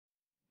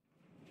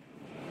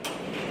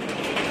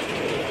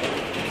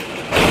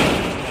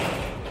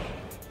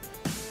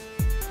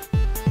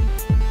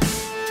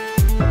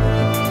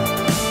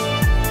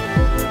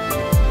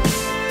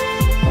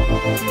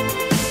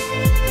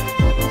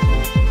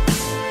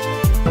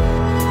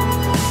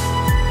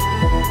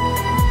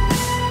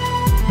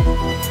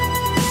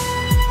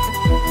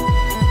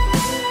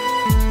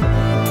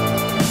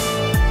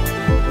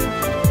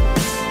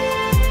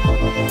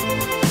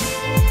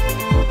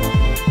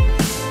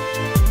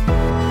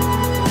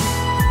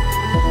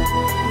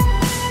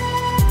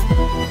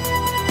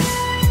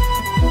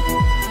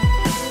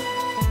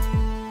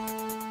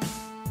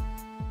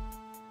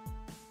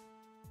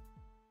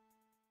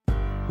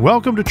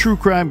Welcome to True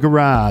Crime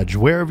Garage.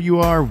 Wherever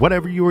you are,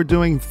 whatever you are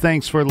doing,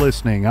 thanks for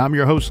listening. I'm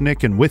your host,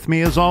 Nick, and with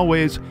me, as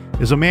always,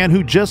 is a man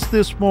who just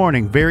this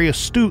morning very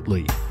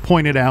astutely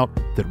pointed out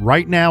that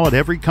right now at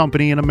every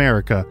company in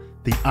America,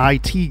 the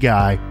IT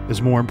guy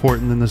is more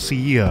important than the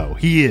CEO.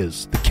 He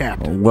is the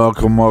captain.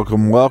 Welcome.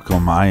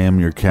 I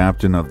am your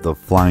captain of the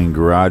Flying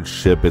Garage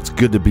ship. It's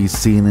good to be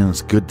seen and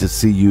it's good to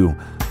see you.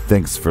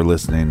 Thanks for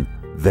listening.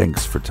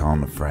 Thanks for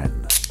telling a friend.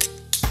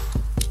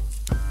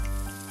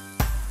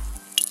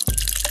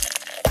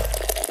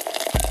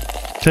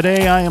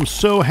 Today, I am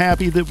so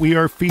happy that we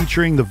are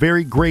featuring the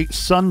very great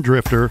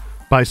Sundrifter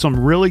by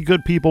some really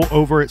good people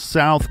over at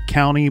South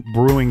County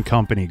Brewing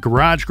Company.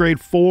 Garage grade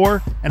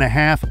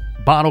 4.5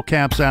 bottle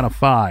caps out of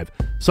 5.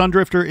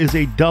 Sundrifter is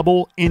a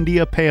double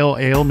India Pale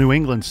Ale New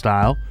England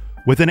style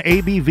with an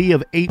ABV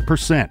of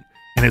 8%,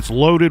 and it's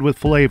loaded with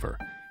flavor.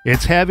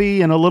 It's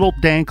heavy and a little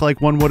dank like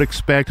one would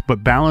expect,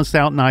 but balanced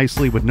out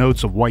nicely with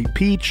notes of white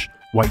peach,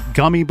 white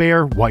gummy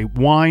bear, white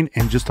wine,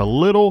 and just a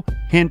little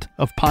hint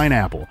of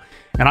pineapple.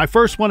 And I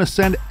first want to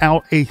send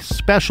out a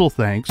special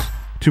thanks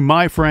to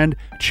my friend,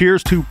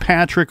 cheers to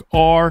Patrick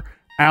R.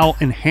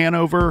 out in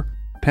Hanover,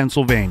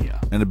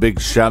 Pennsylvania. And a big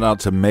shout out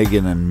to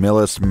Megan in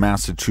Millis,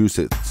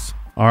 Massachusetts.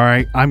 All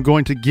right, I'm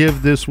going to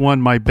give this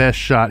one my best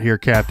shot here,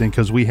 Captain,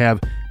 because we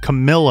have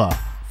Camilla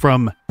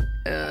from,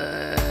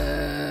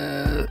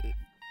 I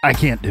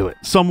can't do it,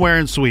 somewhere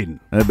in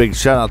Sweden. And a big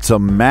shout out to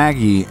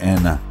Maggie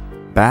in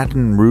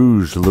Baton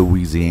Rouge,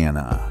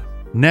 Louisiana.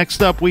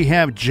 Next up, we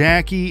have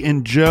Jackie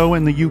and Joe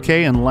in the UK,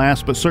 and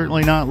last but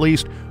certainly not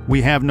least,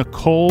 we have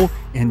Nicole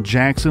in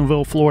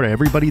Jacksonville, Florida.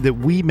 Everybody that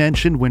we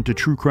mentioned went to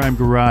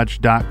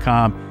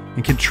truecrimegarage.com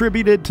and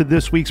contributed to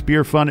this week's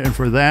beer fund, and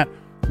for that,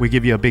 we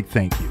give you a big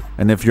thank you.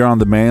 And if you're on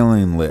the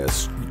mailing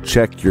list,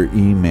 check your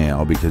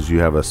email because you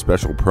have a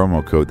special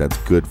promo code that's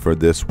good for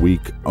this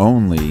week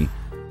only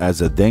as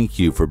a thank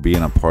you for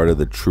being a part of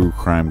the True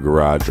Crime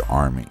Garage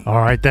Army. All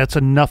right, that's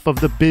enough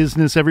of the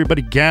business.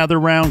 Everybody gather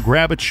around,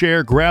 grab a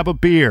chair, grab a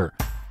beer.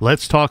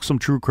 Let's talk some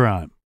true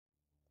crime.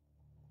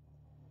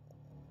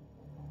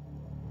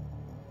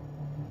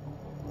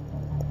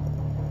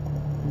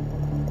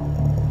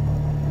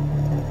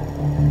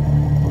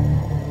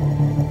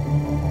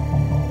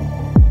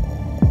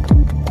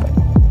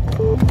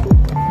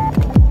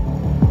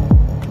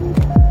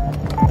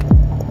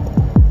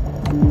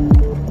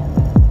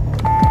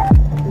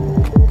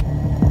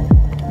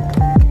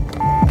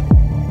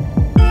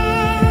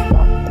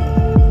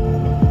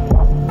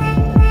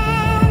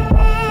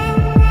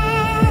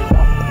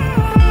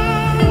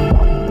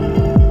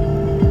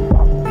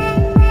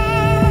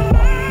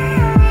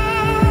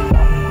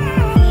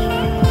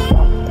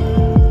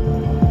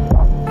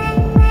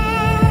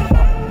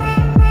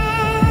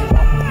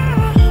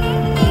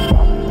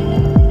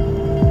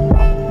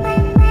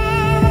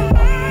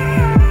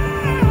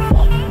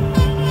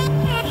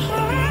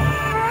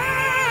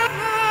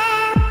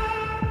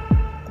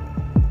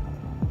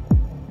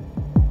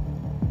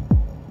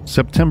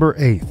 September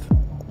 8th,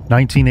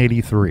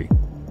 1983.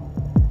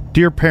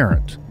 Dear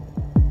parent,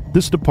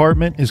 this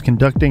department is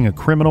conducting a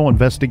criminal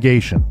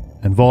investigation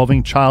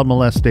involving child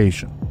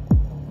molestation.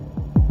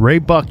 Ray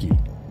Buckey,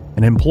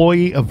 an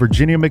employee of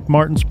Virginia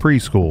McMartin's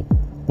Preschool,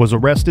 was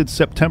arrested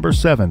September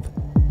 7th,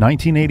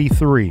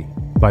 1983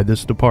 by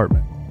this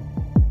department.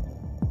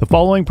 The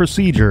following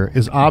procedure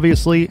is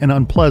obviously an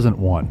unpleasant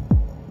one,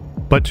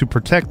 but to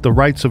protect the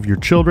rights of your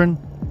children,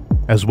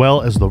 as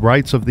well as the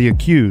rights of the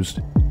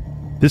accused,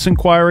 this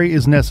inquiry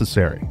is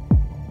necessary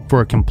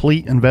for a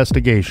complete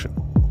investigation.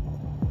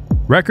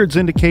 Records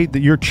indicate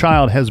that your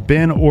child has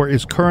been or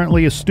is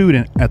currently a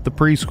student at the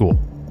preschool.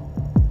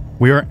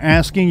 We are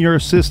asking your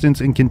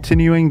assistance in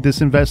continuing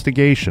this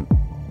investigation.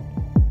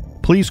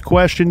 Please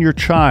question your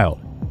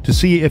child to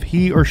see if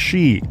he or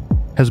she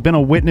has been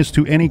a witness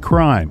to any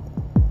crime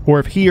or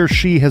if he or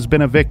she has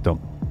been a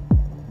victim.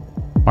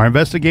 Our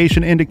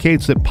investigation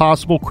indicates that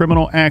possible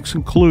criminal acts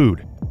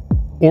include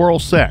oral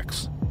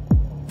sex,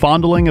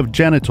 fondling of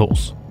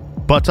genitals,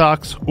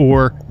 buttocks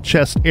or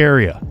chest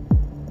area,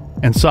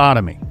 and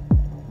sodomy,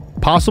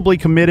 possibly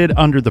committed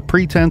under the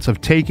pretense of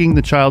taking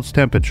the child's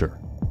temperature.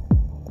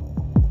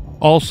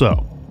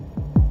 Also,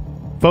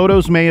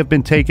 photos may have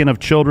been taken of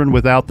children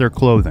without their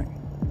clothing.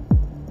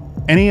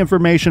 Any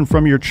information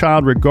from your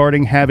child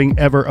regarding having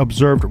ever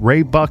observed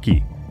Ray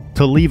Buckey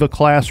to leave a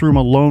classroom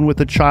alone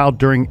with a child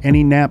during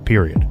any nap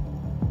period,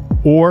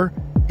 or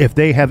if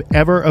they have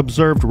ever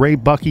observed Ray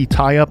Buckey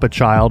tie up a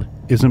child,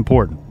 is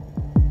important.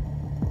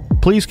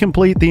 Please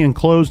complete the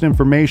enclosed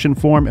information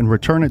form and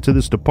return it to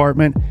this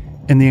department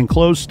in the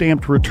enclosed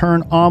stamped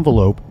return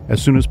envelope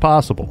as soon as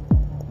possible.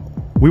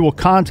 We will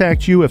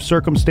contact you if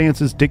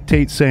circumstances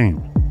dictate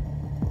same.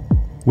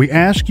 We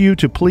ask you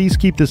to please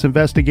keep this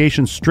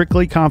investigation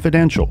strictly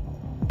confidential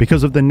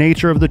because of the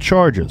nature of the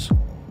charges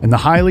and the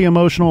highly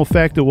emotional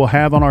effect it will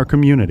have on our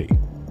community.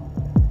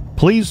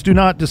 Please do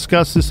not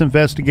discuss this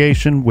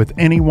investigation with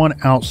anyone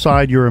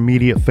outside your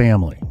immediate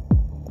family.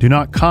 Do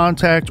not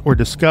contact or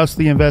discuss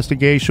the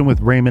investigation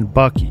with Raymond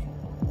Buckey,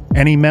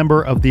 any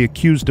member of the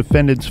accused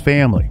defendant's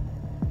family,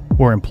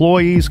 or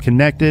employees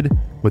connected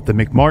with the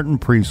McMartin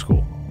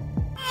Preschool.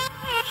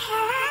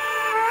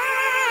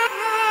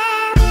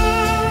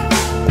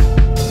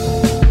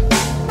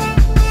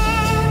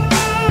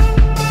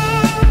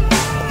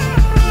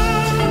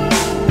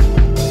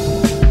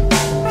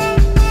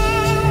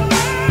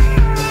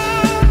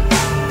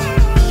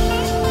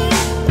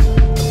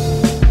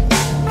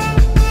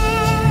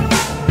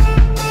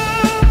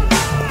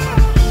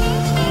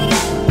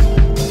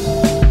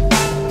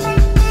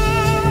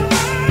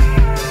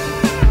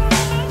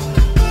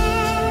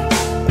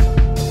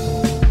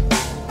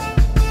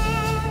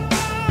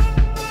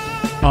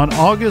 On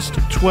August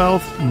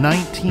 12,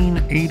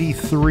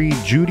 1983,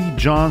 Judy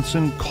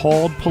Johnson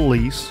called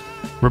police,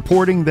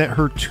 reporting that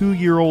her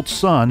 2-year-old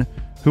son,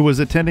 who was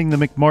attending the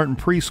McMartin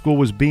Preschool,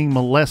 was being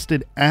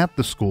molested at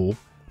the school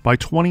by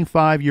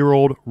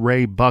 25-year-old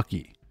Ray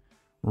Bucky.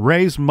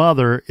 Ray's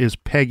mother is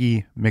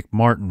Peggy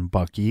McMartin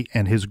Bucky,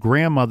 and his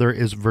grandmother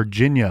is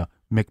Virginia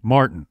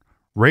McMartin.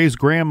 Ray's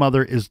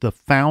grandmother is the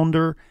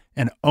founder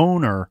and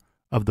owner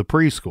of the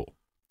preschool.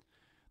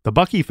 The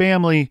Bucky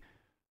family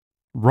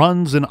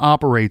runs and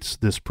operates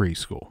this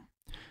preschool.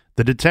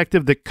 The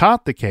detective that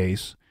caught the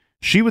case,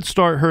 she would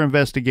start her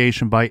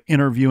investigation by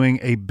interviewing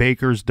a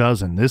baker's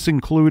dozen. This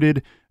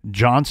included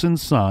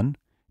Johnson's son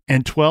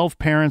and 12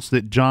 parents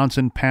that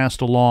Johnson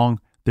passed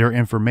along their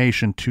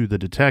information to the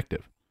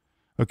detective.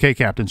 Okay,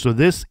 Captain, so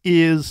this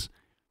is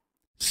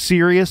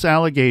serious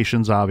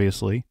allegations,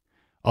 obviously,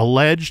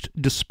 alleged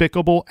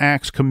despicable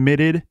acts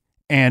committed,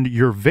 and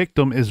your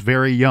victim is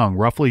very young,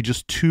 roughly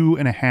just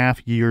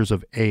 2.5 years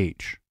of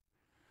age.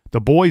 The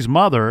boy's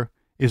mother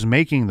is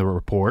making the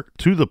report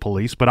to the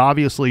police, but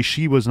obviously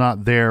she was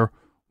not there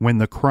when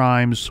the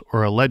crimes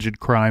or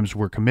alleged crimes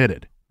were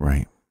committed.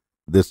 Right.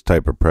 This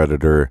type of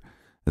predator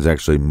is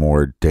actually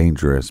more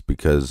dangerous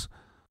because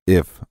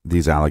if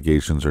these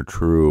allegations are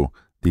true,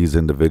 these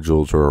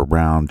individuals are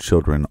around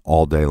children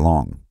all day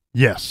long.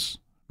 Yes.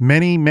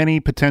 Many, many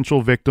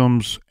potential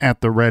victims at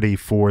the ready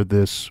for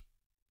this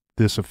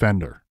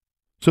offender.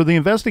 So the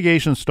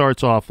investigation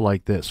starts off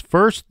like this.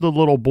 First, the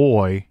little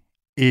boy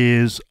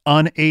is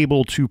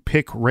unable to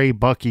pick Ray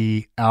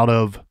Bucky out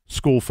of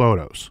school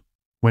photos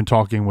when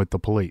talking with the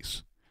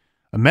police.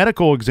 A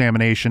medical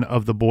examination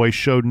of the boy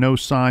showed no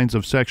signs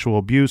of sexual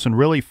abuse and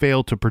really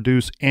failed to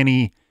produce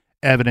any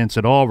evidence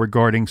at all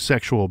regarding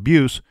sexual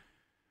abuse,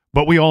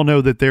 but we all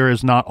know that there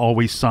is not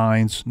always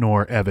signs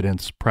nor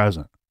evidence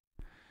present.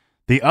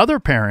 The other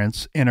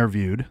parents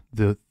interviewed,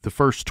 the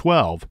first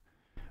 12,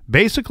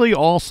 basically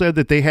all said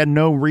that they had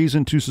no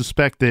reason to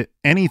suspect that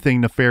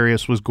anything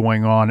nefarious was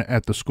going on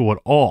at the school at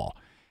all.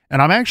 And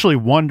I'm actually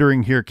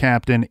wondering here,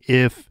 Captain,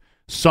 if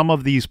some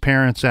of these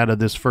parents out of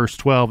this first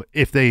 12,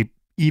 if they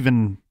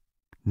even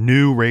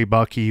knew Ray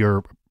Bucky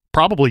or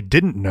probably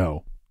didn't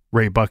know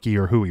Ray Bucky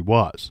or who he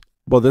was.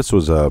 Well, this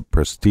was a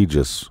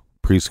prestigious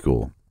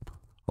preschool.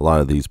 A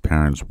lot of these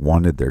parents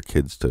wanted their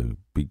kids to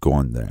be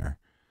going there.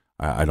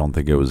 I don't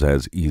think it was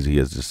as easy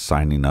as just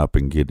signing up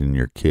and getting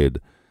your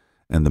kid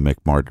in the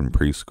McMartin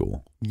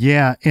Preschool.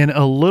 Yeah, and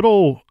a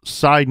little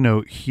side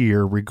note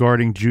here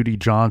regarding Judy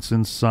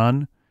Johnson's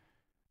son.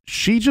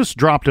 She just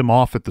dropped him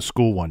off at the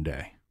school one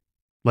day.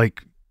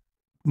 Like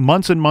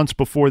months and months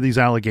before these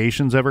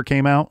allegations ever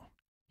came out.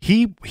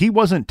 He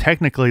wasn't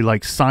technically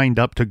like signed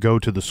up to go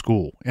to the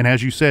school. And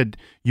as you said,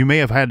 you may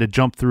have had to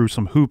jump through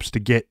some hoops to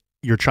get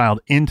your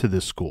child into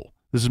this school.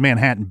 This is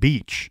Manhattan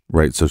Beach.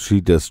 Right, so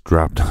she just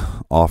dropped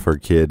off her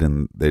kid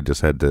and they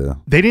just had to...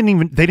 They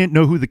didn't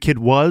know who the kid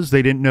was.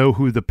 They didn't know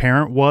who the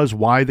parent was,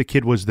 why the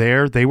kid was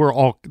there. They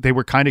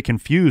were kind of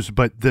confused,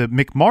 but the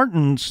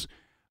McMartins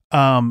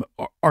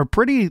are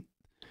pretty...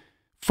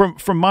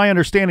 From my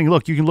understanding,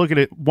 look, you can look at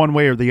it one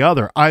way or the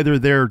other. Either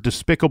they're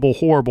despicable,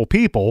 horrible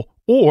people,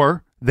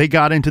 or they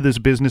got into this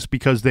business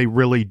because they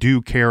really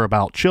do care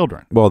about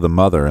children. Well, the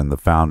mother and the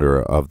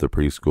founder of the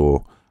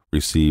preschool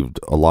received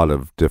a lot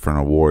of different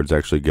awards,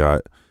 actually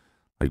got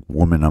like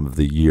Woman of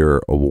the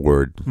Year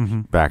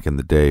award back in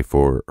the day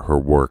for her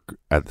work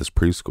at this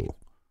preschool.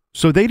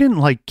 So they didn't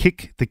like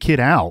kick the kid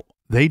out.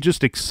 They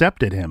just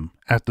accepted him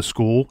at the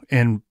school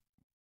and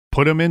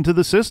put him into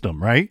the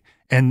system, right?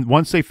 And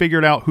once they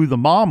figured out who the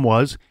mom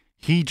was,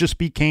 he just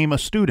became a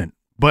student.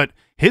 But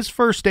his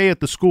first day at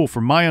the school,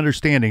 from my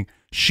understanding,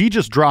 she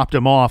just dropped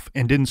him off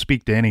and didn't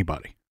speak to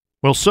anybody.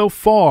 Well, so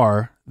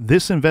far,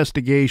 this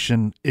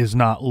investigation is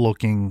not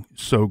looking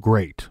so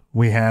great.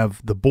 We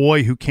have the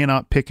boy who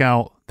cannot pick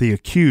out the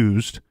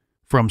accused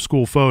from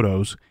school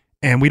photos,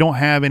 and we don't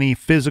have any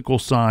physical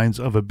signs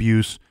of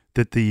abuse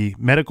that the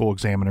medical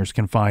examiners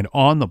can find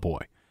on the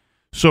boy.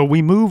 So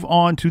we move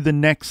on to the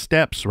next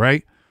steps,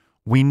 right?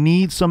 We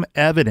need some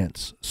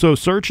evidence. So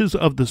searches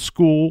of the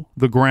school,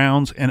 the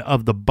grounds, and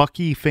of the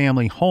Bucky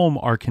family home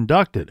are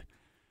conducted.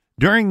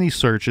 During these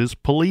searches,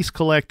 police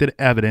collected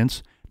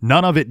evidence,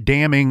 none of it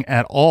damning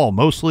at all.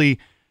 Mostly,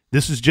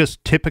 this is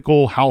just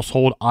typical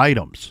household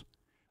items.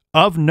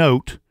 Of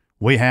note,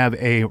 we have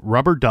a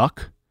rubber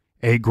duck,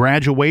 a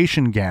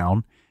graduation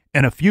gown,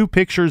 and a few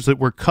pictures that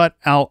were cut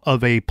out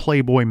of a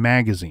Playboy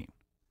magazine.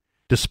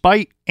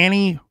 Despite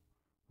any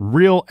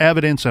real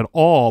evidence at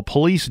all,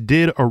 police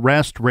did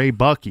arrest Ray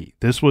Buckey.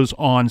 This was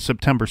on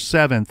September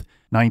 7th,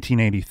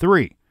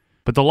 1983.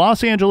 But the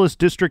Los Angeles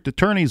District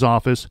Attorney's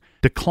Office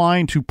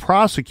declined to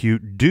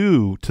prosecute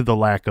due to the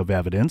lack of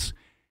evidence,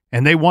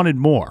 and they wanted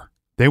more.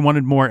 They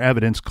wanted more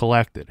evidence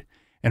collected.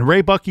 And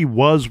Ray Buckey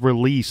was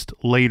released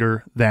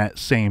later that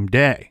same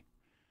day.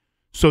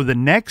 So the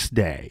next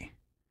day,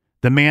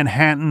 the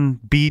Manhattan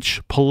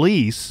Beach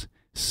Police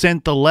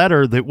sent the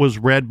letter that was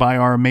read by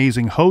our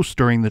amazing host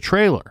during the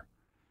trailer.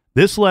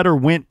 This letter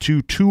went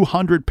to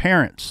 200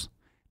 parents,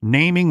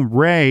 naming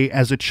Ray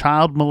as a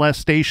child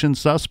molestation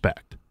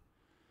suspect.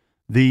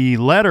 The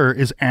letter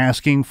is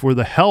asking for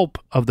the help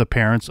of the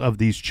parents of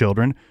these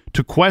children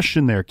to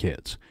question their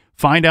kids,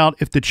 find out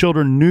if the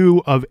children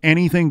knew of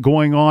anything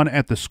going on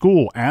at the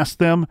school, ask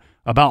them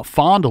about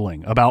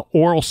fondling, about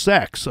oral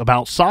sex,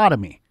 about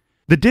sodomy.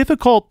 The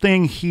difficult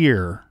thing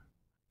here,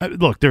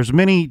 look, there's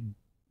many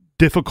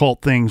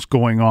difficult things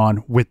going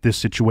on with this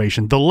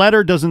situation. The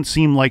letter doesn't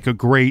seem like a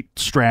great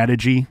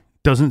strategy,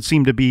 doesn't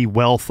seem to be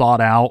well thought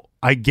out.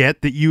 I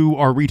get that you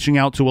are reaching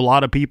out to a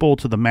lot of people,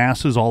 to the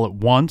masses all at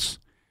once.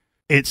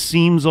 It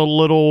seems a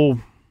little,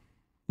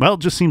 well, it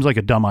just seems like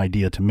a dumb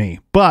idea to me.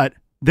 But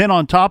then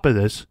on top of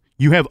this,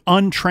 you have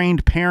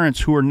untrained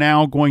parents who are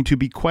now going to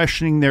be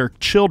questioning their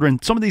children.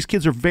 Some of these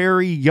kids are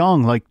very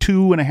young, like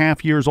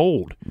 2.5 years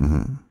old.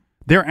 Mm-hmm.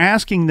 They're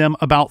asking them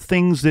about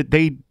things that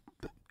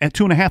at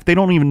 2.5, they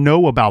don't even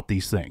know about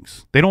these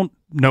things. They don't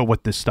know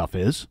what this stuff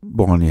is.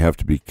 Well, and you have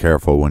to be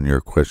careful when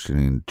you're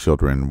questioning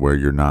children where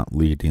you're not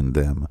leading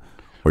them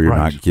or you're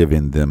not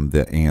giving them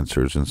the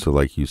answers. And so,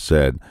 like you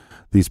said,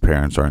 these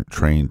parents aren't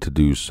trained to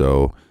do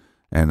so.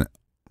 And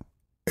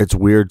it's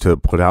weird to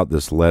put out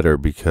this letter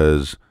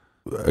because,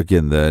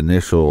 again, the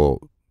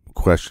initial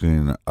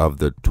questioning of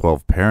the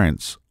 12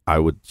 parents, I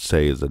would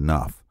say, is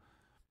enough.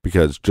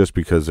 Because just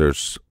because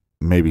there's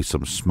maybe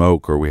some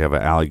smoke or we have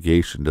an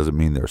allegation doesn't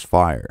mean there's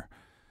fire.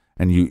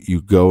 And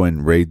you go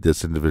and raid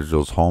this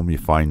individual's home, you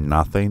find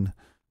nothing.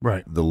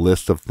 Right. The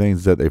list of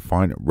things that they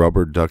find,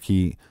 rubber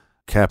ducky,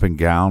 cap and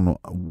gown,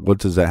 what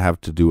does that have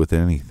to do with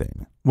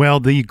anything? Well,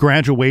 the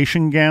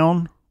graduation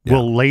gown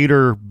will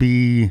later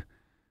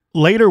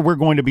we're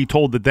going to be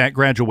told that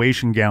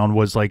graduation gown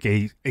was like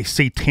a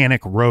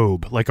satanic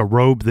robe, like a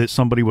robe that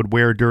somebody would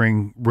wear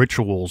during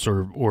rituals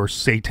or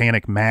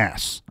satanic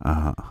mass.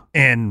 Uh-huh.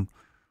 And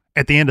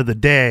at the end of the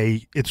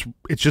day, it's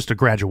just a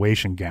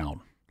graduation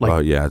gown.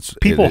 Like,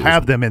 people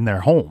have them in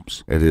their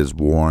homes. It is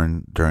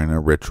worn during a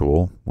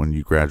ritual when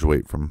you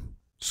graduate from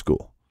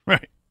school.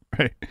 Right.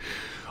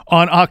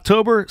 On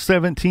October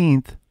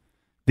 17th,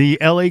 the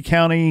LA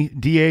County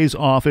DA's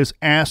office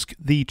asked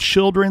the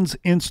Children's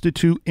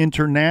Institute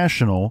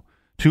International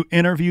to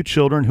interview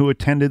children who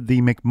attended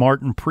the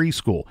McMartin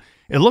Pre-School.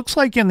 It looks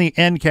like in the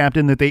end,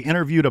 Captain, that they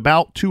interviewed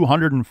about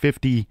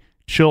 250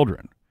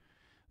 children.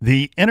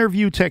 The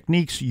interview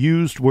techniques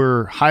used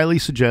were highly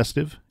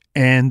suggestive,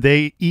 and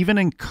they even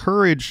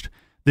encouraged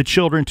the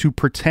children to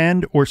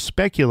pretend or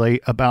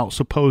speculate about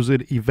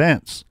supposed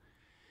events.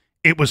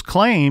 It was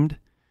claimed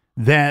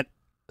that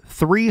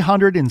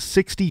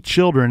 360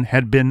 children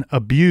had been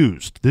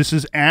abused. This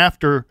is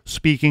after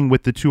speaking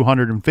with the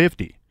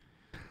 250.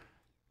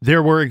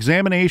 There were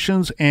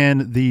examinations,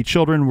 and the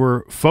children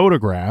were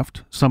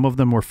photographed. Some of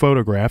them were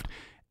photographed,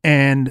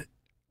 and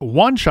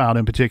one child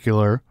in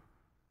particular,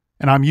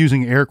 and I'm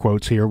using air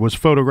quotes here, was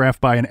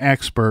photographed by an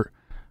expert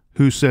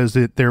who says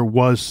that there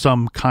was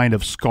some kind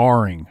of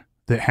scarring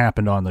that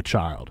happened on the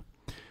child,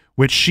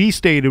 which she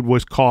stated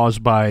was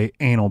caused by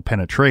anal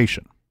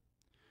penetration.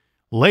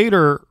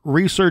 Later,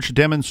 research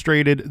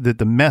demonstrated that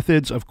the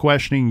methods of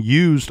questioning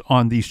used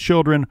on these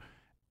children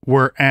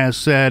were, as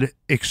said,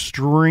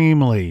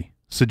 extremely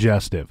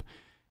suggestive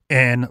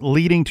and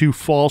leading to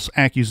false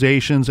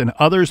accusations, and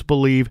others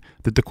believe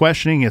that the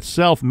questioning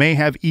itself may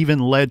have even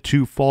led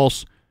to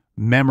false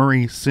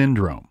memory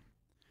syndrome.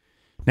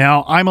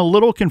 Now, I'm a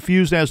little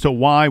confused as to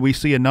why we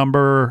see a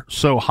number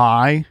so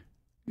high,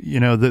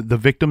 the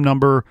victim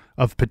number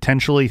of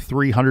potentially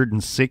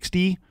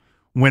 360,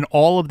 when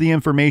all of the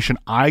information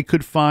I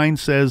could find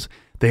says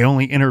they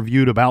only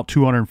interviewed about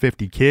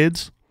 250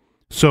 kids.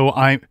 So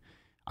I'm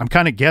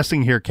kind of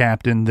guessing here,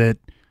 Captain, that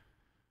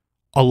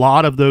a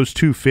lot of those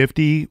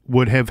 250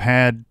 would have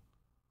had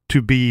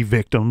to be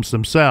victims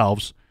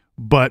themselves,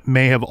 but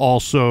may have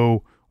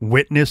also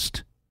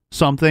witnessed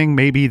something.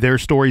 Maybe their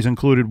stories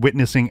included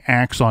witnessing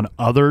acts on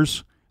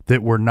others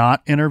that were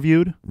not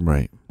interviewed.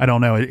 Right. I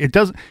don't know. It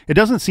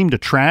doesn't seem to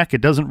track.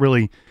 It doesn't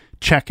really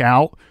check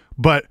out.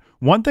 But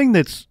one thing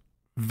that's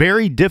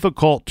very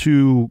difficult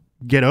to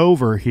get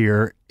over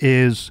here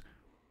is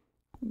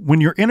when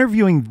you're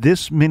interviewing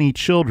this many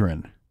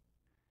children,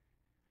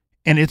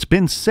 and it's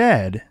been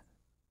said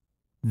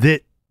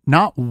that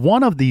not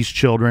one of these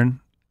children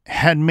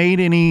had made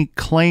any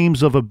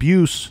claims of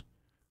abuse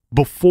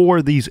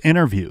before these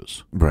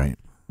interviews. Right.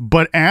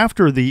 But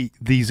after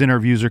these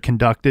interviews are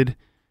conducted,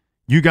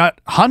 you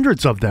got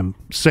hundreds of them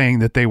saying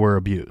that they were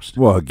abused.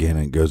 Well, again,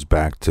 it goes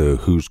back to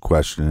who's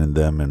questioning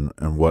them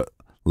and what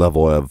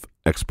level of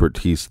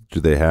expertise do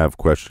they have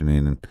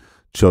questioning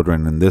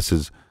children? And this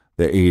is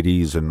the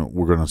 80s, and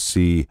we're going to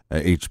see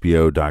an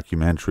HBO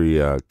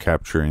documentary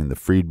capturing the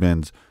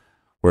Friedmans,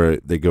 where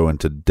they go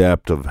into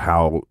depth of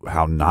how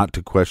not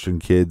to question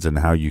kids and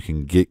how you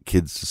can get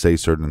kids to say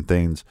certain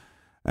things.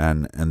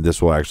 And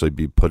this will actually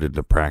be put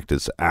into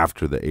practice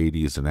after the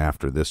 80s and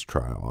after this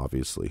trial,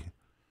 obviously.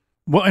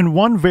 Well, and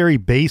one very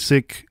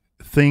basic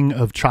thing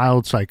of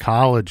child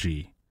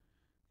psychology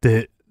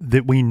that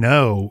we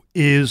know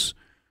is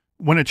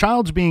when a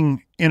child's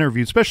being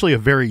interviewed, especially a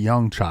very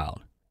young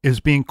child, is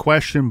being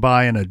questioned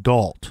by an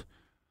adult,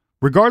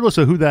 regardless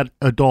of who that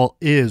adult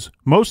is,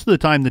 most of the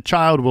time the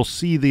child will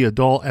see the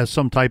adult as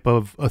some type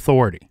of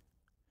authority.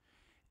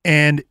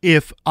 And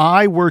if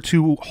I were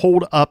to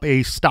hold up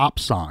a stop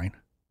sign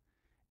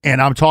and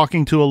I'm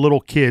talking to a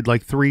little kid,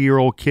 like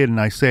 3-year-old kid,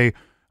 and I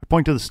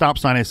point to the stop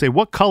sign, I say,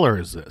 what color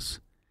is this?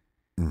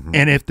 Mm-hmm.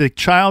 And if the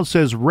child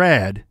says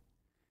red,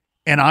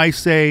 and I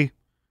say,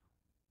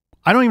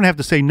 I don't even have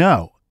to say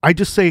no. I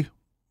just say,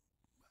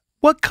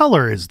 what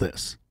color is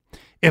this?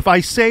 If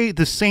I say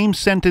the same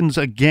sentence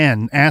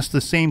again, ask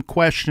the same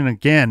question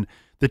again,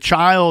 the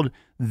child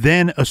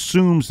then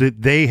assumes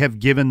that they have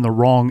given the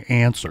wrong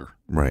answer.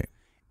 Right.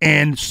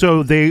 And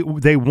so they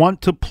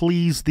want to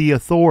please the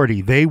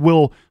authority. They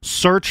will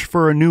search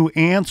for a new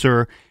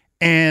answer.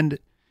 And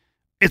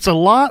it's a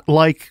lot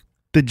like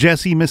the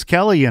Jesse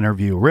Misskelley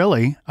interview,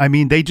 really. I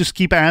mean, they just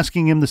keep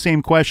asking him the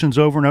same questions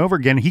over and over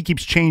again. He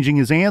keeps changing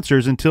his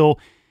answers until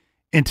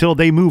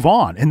they move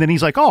on. And then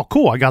he's like, oh,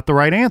 cool, I got the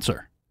right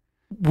answer.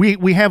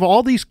 We have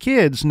all these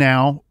kids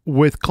now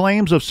with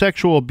claims of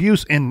sexual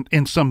abuse and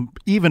some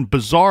even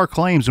bizarre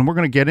claims, and we're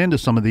going to get into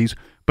some of these.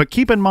 But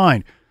keep in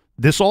mind,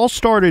 this all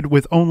started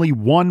with only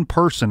one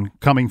person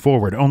coming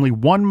forward. Only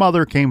one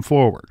mother came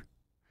forward.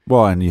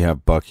 Well, and you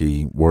have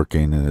Bucky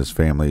working in his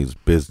family's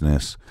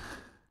business,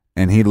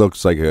 and he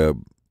looks like a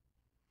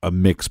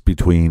mix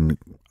between,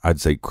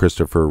 I'd say,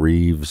 Christopher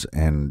Reeves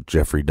and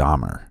Jeffrey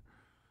Dahmer.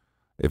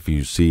 If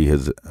you see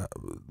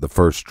the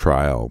first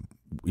trial,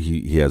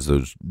 he has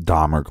those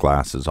Dahmer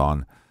glasses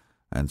on,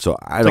 and so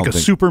I don't think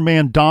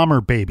Superman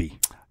Dahmer baby.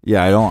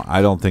 Yeah,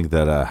 I don't think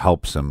that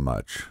helps him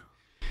much.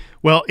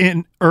 Well,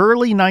 in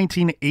early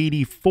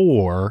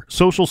 1984,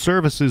 Social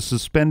Services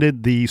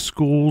suspended the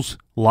school's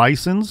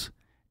license,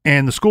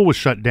 and the school was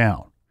shut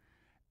down.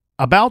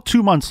 About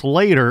 2 months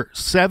later,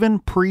 7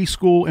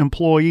 preschool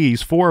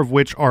employees, 4 of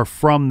which are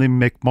from the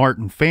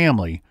McMartin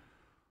family,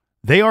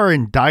 they are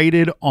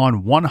indicted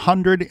on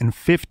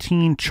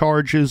 115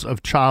 charges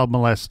of child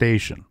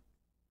molestation.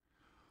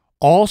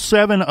 All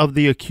 7 of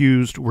the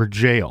accused were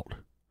jailed.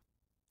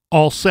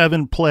 All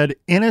 7 pled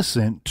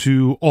innocent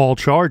to all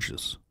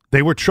charges.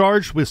 They were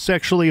charged with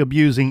sexually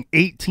abusing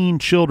 18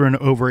 children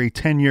over a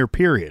 10-year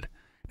period.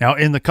 Now,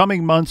 in the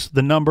coming months,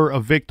 the number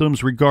of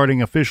victims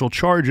regarding official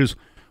charges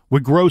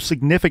would grow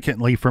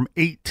significantly from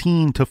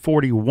 18 to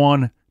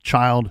 41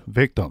 child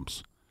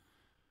victims.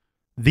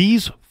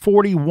 These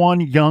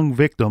 41 young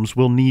victims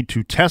will need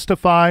to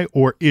testify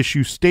or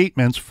issue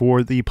statements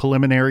for the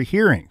preliminary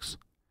hearings.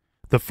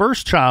 The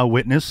first child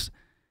witness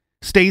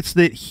states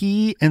that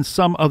he and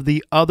some of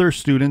the other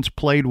students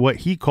played what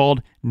he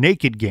called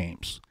naked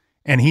games,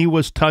 and he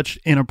was touched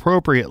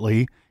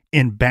inappropriately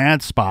in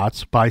bad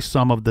spots by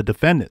some of the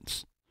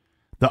defendants.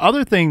 The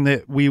other thing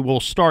that we will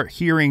start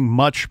hearing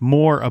much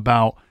more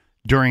about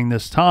during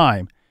this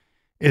time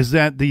is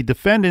that the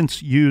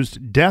defendants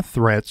used death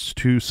threats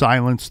to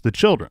silence the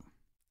children.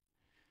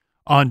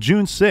 On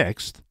June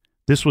 6th,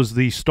 this was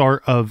the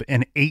start of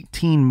an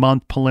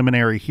 18-month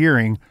preliminary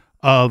hearing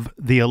of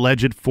the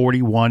alleged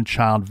 41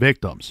 child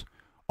victims.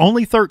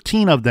 Only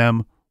 13 of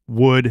them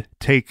would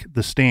take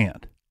the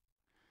stand.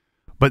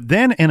 But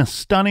then, in a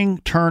stunning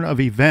turn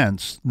of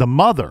events, the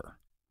mother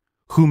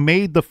who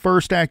made the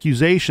first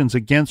accusations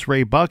against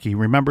Ray Bucky,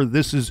 remember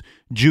this is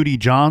Judy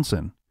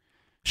Johnson,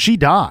 she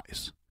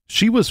dies.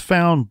 She was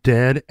found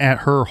dead at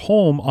her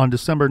home on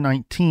December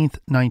 19th,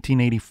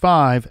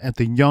 1985, at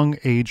the young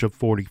age of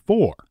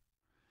 44.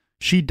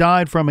 She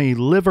died from a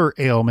liver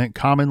ailment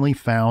commonly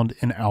found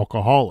in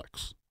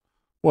alcoholics.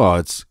 Well,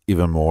 it's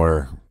even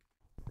more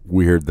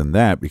weird than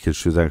that because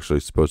she was actually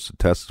supposed to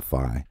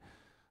testify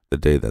the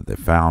day that they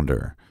found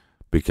her,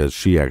 because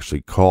she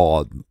actually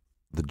called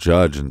the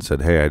judge and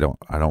said, "Hey, I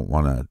don't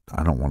want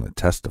to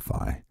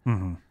testify."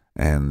 Mm-hmm.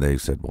 And they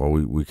said, well,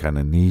 we kind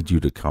of need you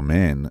to come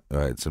in.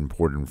 It's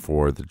important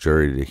for the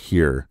jury to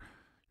hear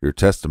your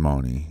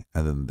testimony.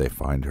 And then they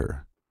find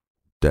her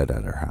dead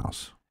at her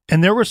house.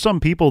 And there were some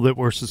people that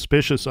were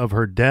suspicious of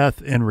her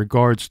death in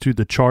regards to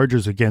the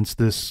charges against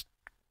this,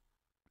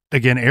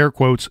 again, air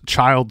quotes,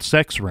 child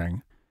sex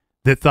ring,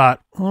 that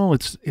thought, oh,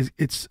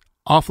 it's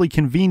awfully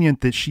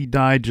convenient that she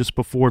died just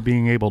before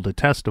being able to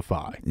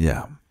testify.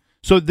 Yeah.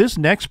 So this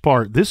next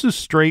part, this is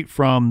straight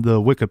from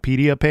the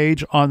Wikipedia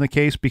page on the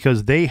case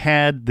because they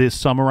had this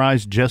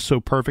summarized just so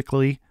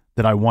perfectly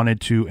that I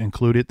wanted to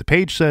include it. The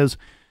page says,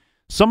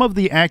 some of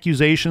the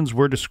accusations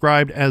were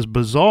described as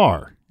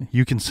bizarre.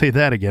 You can say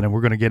that again, and we're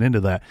going to get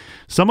into that.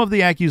 Some of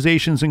the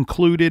accusations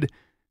included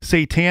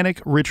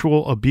satanic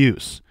ritual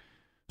abuse,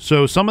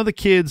 So some of the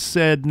kids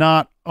said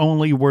not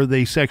only were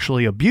they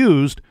sexually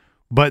abused,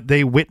 but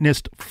they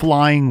witnessed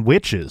flying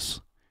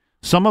witches.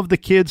 Some of the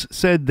kids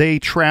said they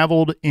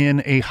traveled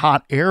in a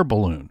hot air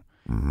balloon,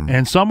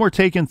 and some were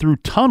taken through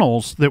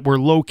tunnels that were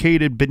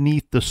located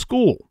beneath the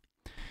school.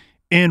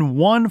 In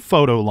one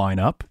photo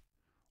lineup,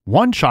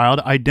 one child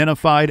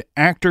identified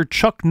actor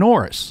Chuck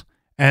Norris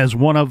as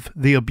one of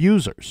the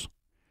abusers.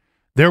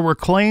 There were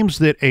claims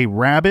that a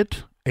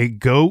rabbit, a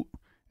goat,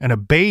 and a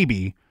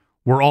baby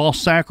were all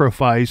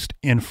sacrificed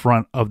in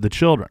front of the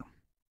children.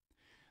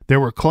 There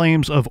were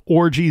claims of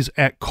orgies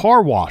at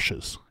car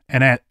washes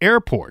and at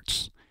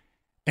airports,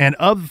 and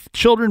of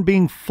children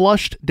being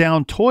flushed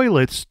down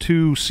toilets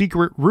to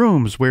secret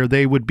rooms where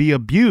they would be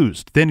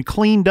abused, then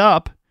cleaned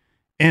up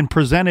and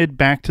presented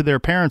back to their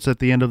parents at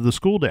the end of the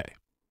school day.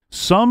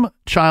 Some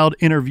child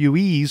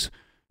interviewees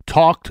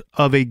talked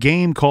of a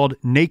game called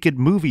Naked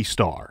Movie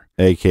Star,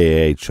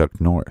 a.k.a.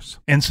 Chuck Norris,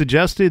 and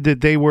suggested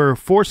that they were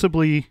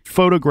forcibly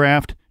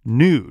photographed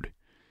nude.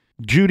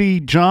 Judy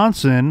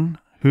Johnson,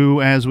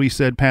 who, as we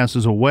said,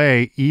 passes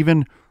away,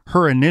 even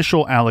her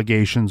initial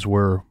allegations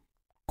were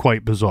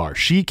quite bizarre.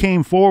 She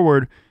came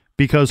forward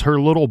because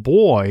her little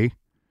boy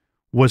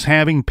was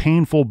having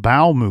painful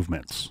bowel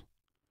movements.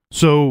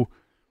 So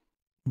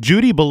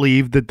Judy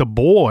believed that the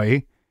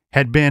boy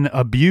had been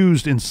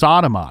abused and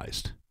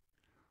sodomized.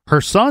 Her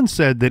son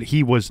said that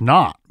he was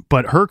not,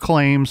 but her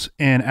claims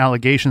and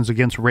allegations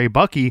against Ray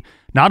Buckey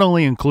not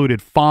only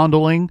included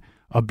fondling,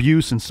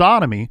 abuse, and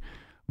sodomy,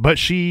 but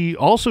she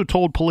also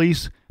told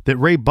police that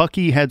Ray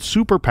Buckey had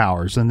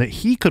superpowers and that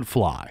he could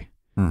fly.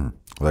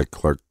 Like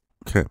Clark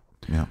Kent,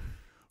 yeah.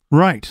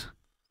 Right.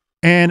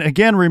 And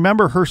again,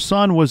 remember, her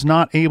son was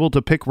not able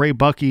to pick Ray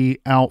Buckey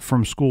out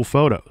from school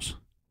photos.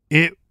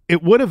 It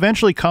would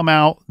eventually come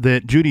out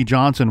that Judy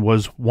Johnson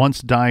was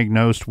once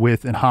diagnosed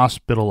with and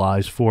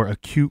hospitalized for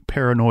acute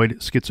paranoid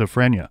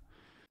schizophrenia.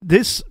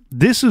 This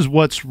is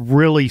what's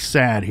really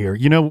sad here.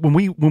 You know, when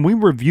we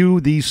review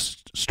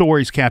these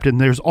stories, Captain,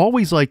 there's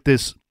always like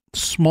this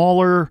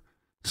smaller,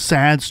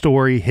 sad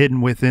story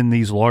hidden within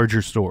these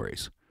larger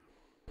stories.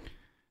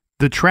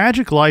 The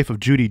tragic life of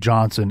Judy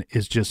Johnson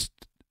is just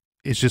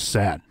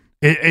sad.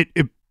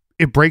 It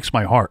breaks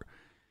my heart.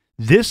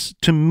 This,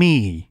 to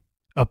me,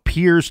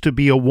 appears to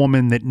be a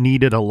woman that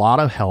needed a lot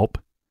of help,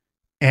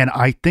 and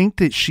I think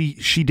that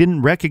she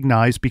didn't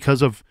recognize,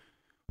 because of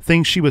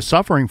things she was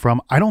suffering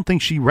from, I don't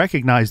think she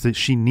recognized that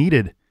she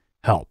needed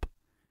help.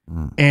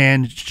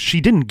 And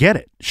she didn't get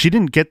it. She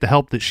didn't get the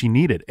help that she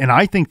needed. And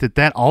I think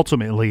that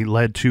ultimately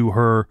led to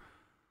her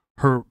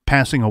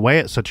passing away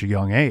at such a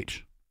young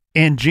age.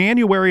 In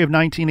January of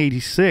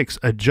 1986,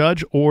 a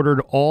judge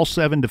ordered all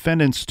 7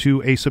 defendants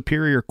to a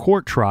superior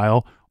court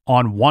trial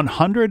on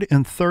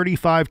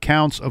 135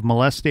 counts of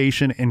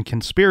molestation and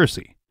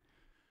conspiracy.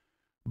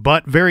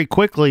 But very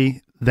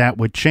quickly, that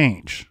would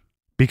change,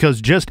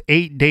 because just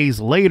 8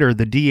 days later,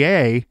 the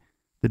DA,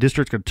 the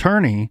district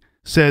attorney,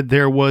 said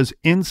there was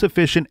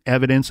insufficient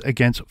evidence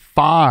against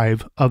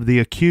 5 of the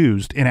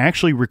accused and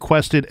actually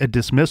requested a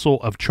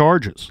dismissal of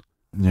charges.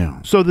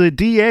 Yeah. So the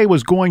DA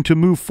was going to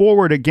move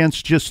forward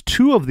against just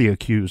 2 of the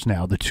accused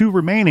now. The 2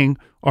 remaining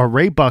are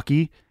Ray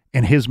Buckey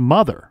and his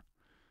mother.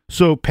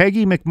 So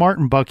Peggy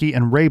McMartin Buckey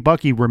and Ray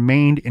Buckey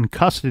remained in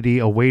custody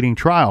awaiting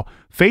trial,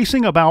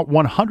 facing about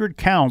 100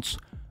 counts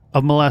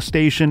of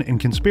molestation and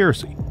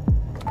conspiracy.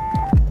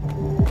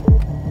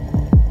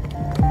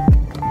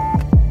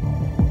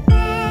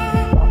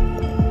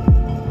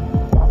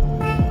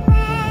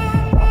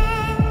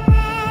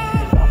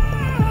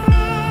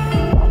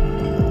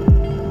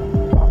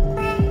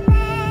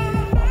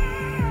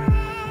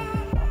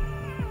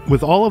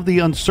 With all of the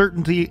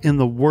uncertainty in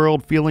the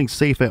world, feeling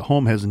safe at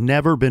home has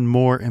never been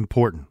more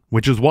important,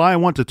 which is why I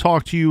want to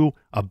talk to you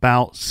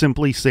about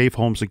Simply Safe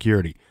Home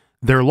Security.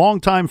 They're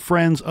longtime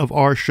friends of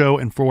our show,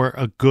 and for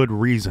a good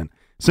reason.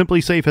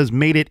 Simply Safe has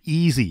made it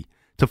easy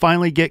to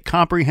finally get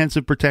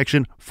comprehensive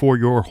protection for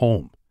your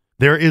home.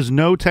 There is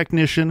no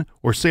technician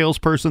or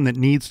salesperson that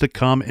needs to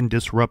come and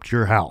disrupt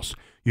your house.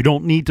 You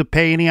don't need to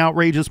pay any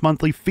outrageous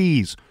monthly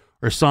fees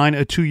or sign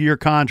a 2-year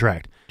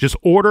contract. Just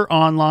order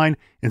online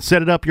and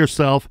set it up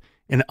yourself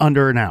in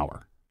under an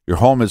hour. Your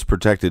home is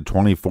protected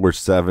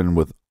 24/7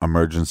 with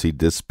emergency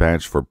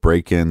dispatch for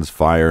break-ins,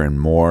 fire,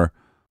 and more,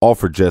 all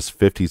for just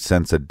 50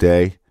 cents a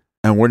day.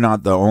 And we're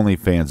not the only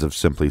fans of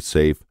Simply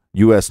Safe.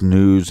 U.S.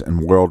 News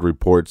and World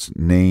Reports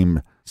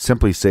name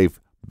Simply Safe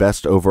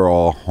Best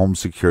Overall Home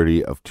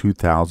Security of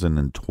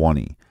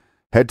 2020.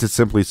 Head to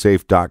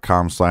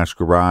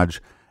simplysafe.com/garage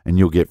and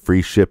you'll get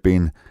free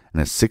shipping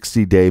and a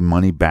 60-day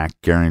money-back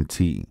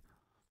guarantee.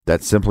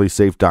 That's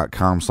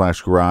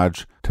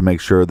simplysafe.com/garage to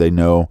make sure they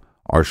know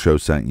our show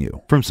sent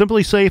you. From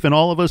Simply Safe and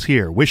all of us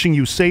here, wishing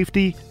you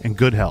safety and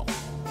good health.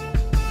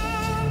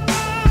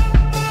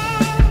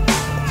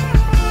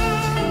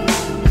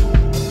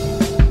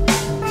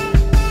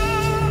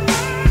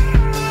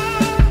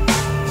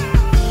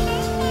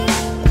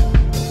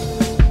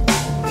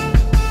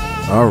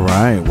 All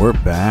right, we're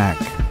back.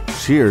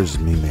 Cheers,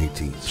 me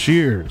mateys.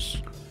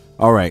 Cheers.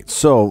 All right,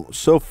 so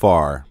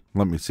far,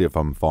 let me see if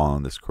I'm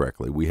following this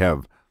correctly. We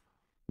have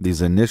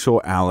these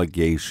initial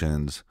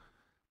allegations.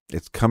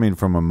 It's coming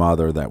from a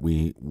mother that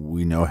we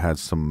know has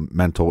some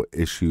mental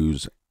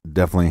issues,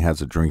 definitely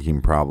has a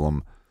drinking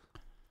problem.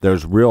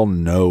 There's real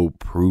no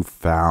proof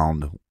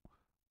found.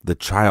 The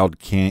child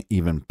can't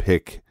even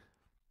pick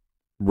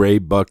Ray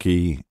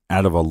Bucky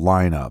out of a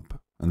lineup,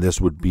 and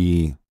this would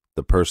be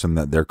the person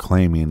that they're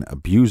claiming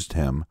abused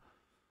him.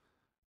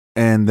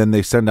 And then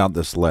they send out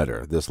this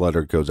letter. This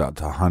letter goes out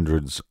to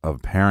hundreds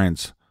of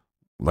parents.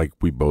 Like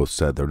we both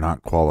said, they're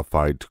not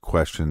qualified to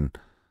question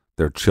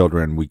their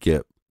children. We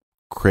get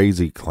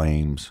crazy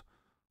claims,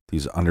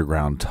 these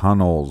underground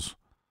tunnels,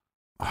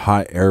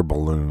 hot air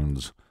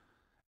balloons.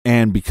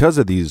 And because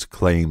of these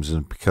claims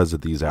and because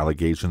of these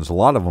allegations, a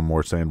lot of them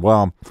were saying,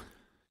 well,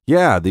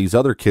 yeah, these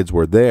other kids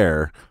were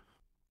there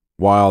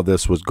while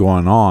this was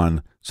going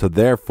on. So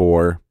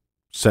therefore,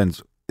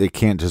 since it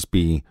can't just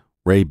be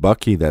Ray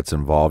Bucky that's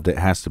involved, it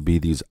has to be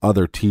these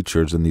other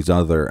teachers and these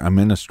other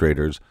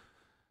administrators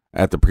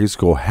at the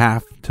preschool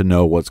have to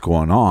know what's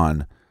going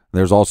on.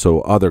 There's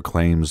also other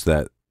claims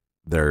that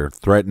they're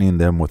threatening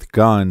them with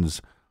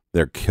guns.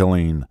 They're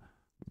killing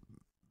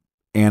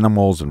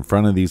animals in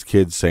front of these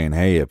kids, saying,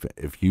 hey,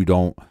 if you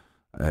don't,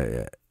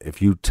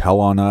 if you tell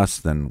on us,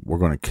 then we're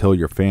going to kill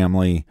your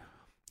family.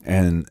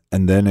 And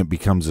then it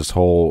becomes this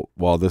whole,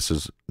 well, this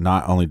is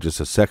not only just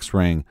a sex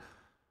ring,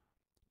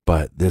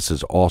 but this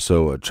is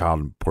also a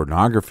child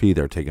pornography.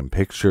 They're taking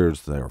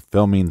pictures, they're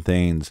filming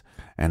things,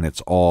 and it's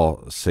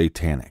all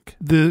satanic.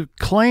 The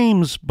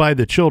claims by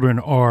the children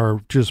are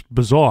just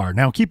bizarre.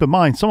 Now, keep in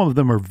mind, some of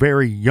them are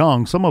very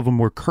young. Some of them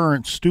were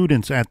current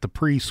students at the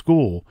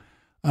preschool.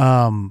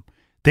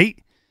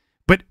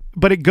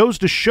 But it goes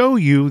to show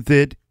you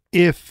that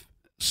if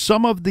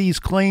some of these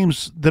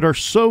claims that are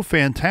so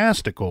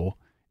fantastical,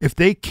 if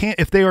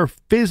they are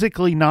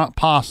physically not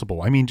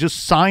possible, I mean,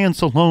 just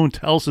science alone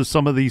tells us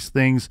some of these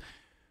things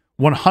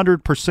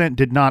 100%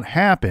 did not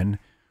happen.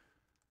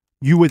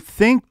 You would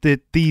think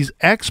that these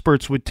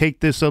experts would take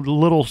this a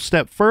little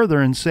step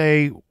further and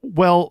say,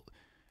 well,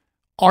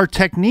 our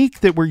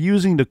technique that we're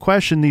using to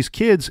question these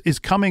kids is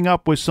coming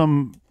up with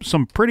some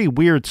pretty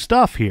weird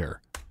stuff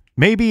here.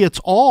 Maybe it's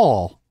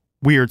all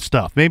weird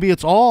stuff. Maybe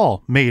it's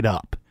all made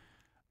up.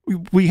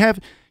 We have,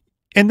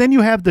 and then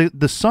you have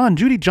the son,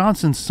 Judy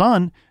Johnson's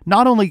son.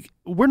 Not only,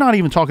 we're not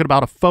even talking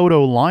about a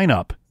photo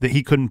lineup that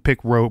he couldn't pick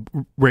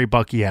Ray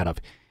Bucky out of.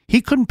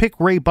 He couldn't pick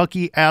Ray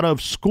Bucky out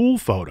of school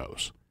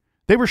photos.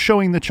 They were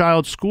showing the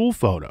child's school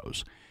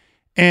photos.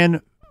 And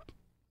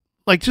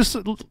like just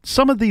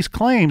some of these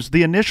claims,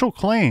 the initial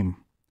claim,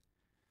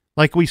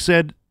 like we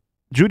said,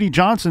 Judy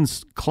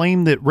Johnson's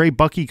claim that Ray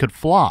Bucky could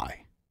fly.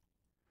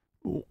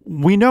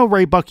 We know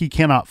Ray Bucky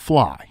cannot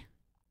fly.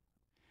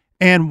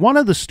 And one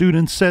of the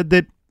students said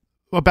that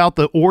about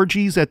the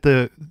orgies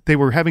they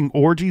were having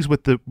orgies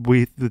with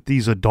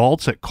these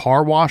adults at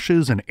car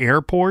washes and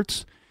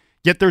airports,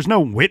 yet there's no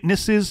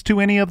witnesses to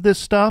any of this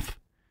stuff.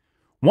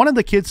 One of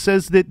the kids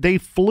says that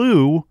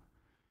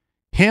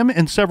him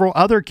and several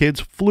other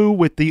kids flew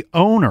with the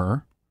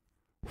owner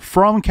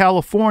from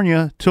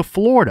California to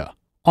Florida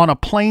on a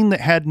plane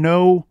that had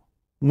no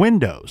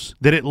windows,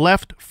 that it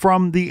left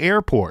from the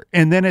airport.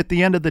 And then at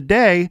the end of the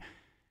day,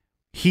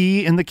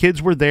 he and the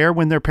kids were there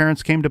when their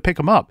parents came to pick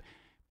them up.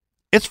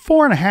 It's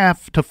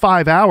 4.5 to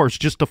 5 hours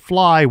just to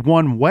fly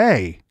one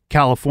way,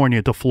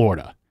 California to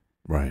Florida.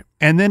 Right.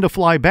 And then to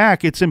fly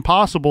back, it's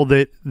impossible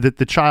that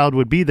the child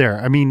would be there.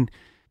 I mean,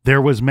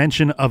 there was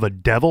mention of a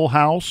devil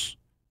house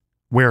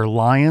where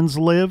lions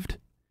lived.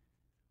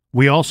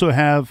 We also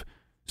have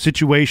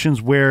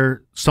situations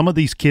where some of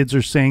these kids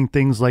are saying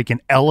things like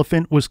an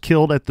elephant was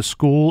killed at the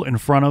school in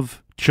front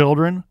of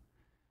children,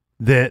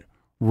 that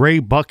Ray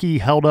Bucky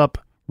held up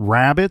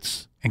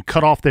rabbits and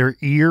cut off their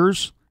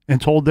ears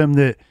and told them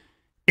that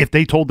if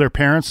they told their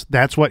parents,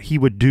 that's what he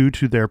would do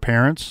to their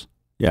parents.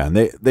 Yeah, and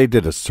they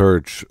did a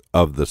search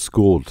of the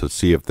school to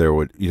see if there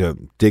would,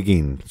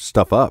 digging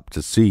stuff up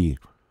to see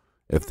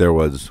if there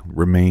was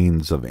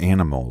remains of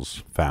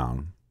animals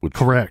found. Which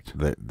correct.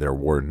 There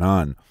were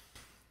none.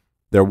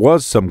 There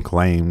was some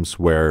claims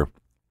where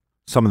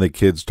some of the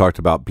kids talked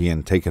about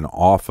being taken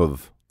off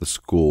of the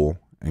school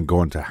and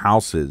going to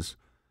houses.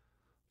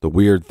 The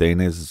weird thing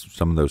is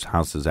some of those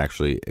houses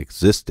actually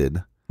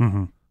existed.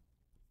 Mm-hmm.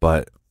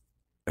 But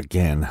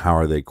again, how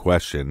are they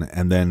questioned?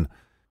 And then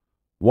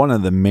one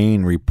of the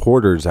main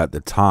reporters at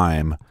the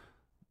time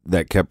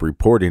that kept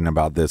reporting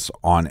about this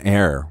on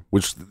air,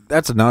 which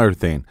that's another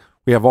thing.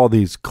 We have all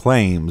these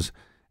claims,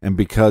 and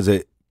because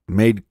it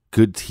made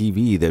good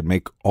TV, they'd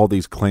make all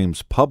these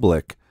claims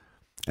public.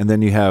 And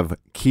then you have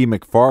Key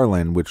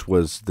McFarland, which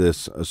was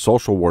this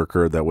social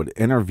worker that would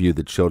interview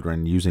the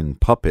children using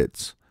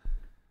puppets.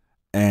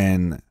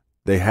 And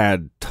they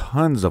had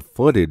tons of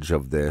footage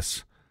of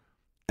this.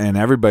 And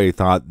everybody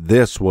thought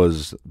this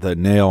was the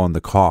nail in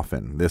the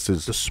coffin. This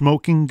is the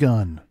smoking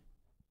gun.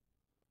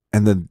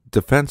 And the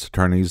defense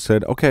attorneys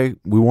said, okay,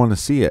 we want to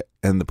see it.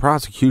 And the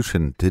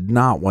prosecution did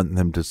not want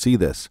them to see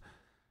this.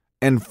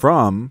 And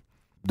from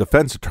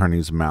defense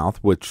attorney's mouth,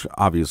 which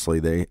obviously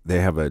they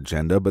have an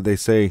agenda, but they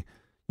say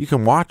you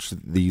can watch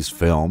these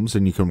films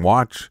and you can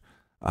watch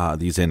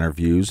these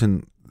interviews,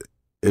 and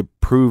it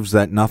proves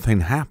that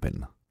nothing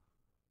happened.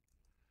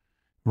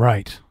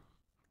 Right.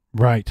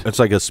 Right. It's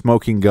like a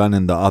smoking gun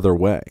in the other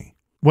way.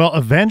 Well,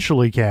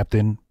 eventually,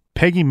 Captain,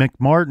 Peggy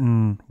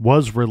McMartin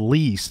was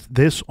released,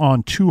 this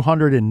on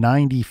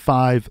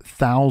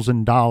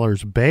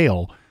 $295,000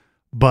 bail,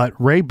 but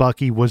Ray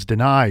Buckey was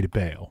denied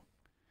bail.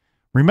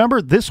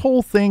 Remember, this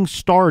whole thing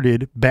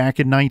started back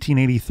in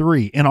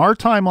 1983. In our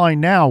timeline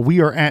now,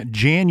 we are at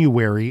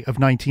January of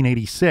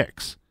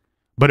 1986,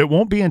 but it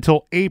won't be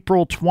until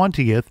April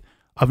 20th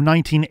of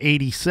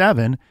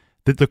 1987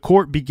 that the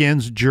court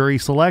begins jury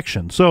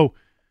selection. So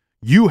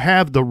you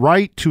have the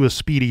right to a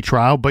speedy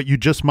trial, but you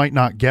just might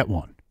not get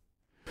one.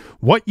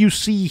 What you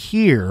see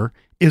here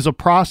is a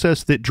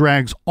process that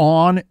drags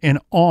on, and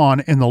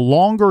the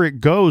longer it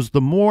goes,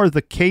 the more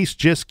the case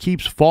just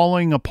keeps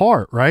falling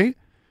apart, right?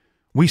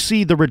 We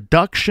see the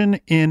reduction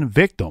in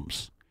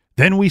victims.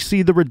 Then we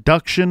see the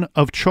reduction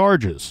of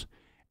charges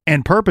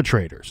and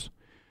perpetrators.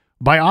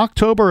 By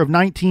October of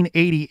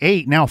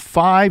 1988, now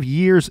 5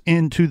 years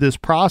into this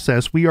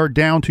process, we are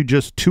down to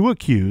just 2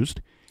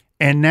 accused,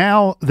 and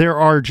now there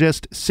are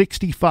just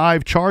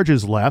 65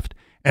 charges left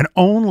and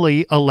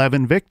only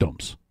 11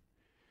 victims.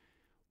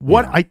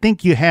 What I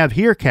think you have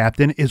here,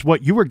 Captain, is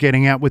what you were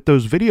getting at with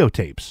those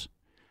videotapes.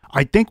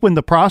 I think when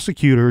the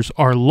prosecutors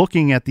are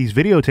looking at these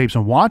videotapes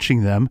and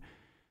watching them,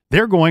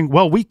 they're going,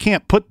 well, we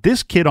can't put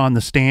this kid on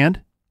the stand.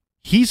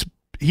 He's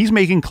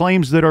making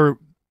claims that are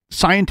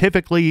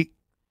scientifically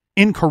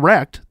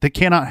incorrect, that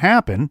cannot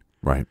happen.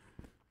 Right.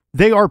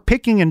 They are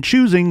picking and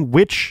choosing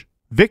which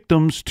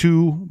victims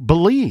to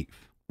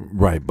believe.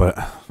 Right, but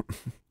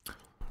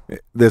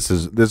this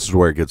is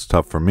where it gets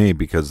tough for me,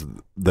 because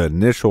the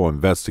initial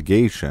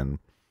investigation,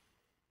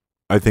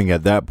 I think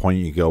at that point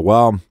you go,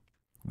 well,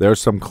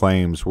 there's some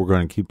claims, we're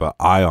going to keep an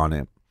eye on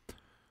it.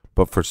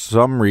 But for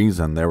some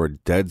reason, they were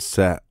dead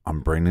set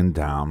on bringing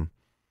down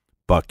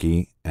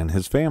Buckey and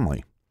his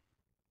family.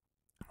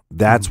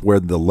 That's where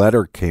the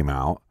letter came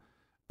out.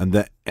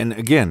 And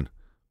again,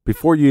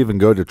 before you even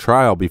go to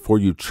trial, before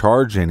you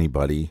charge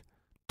anybody,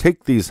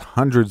 take these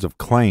hundreds of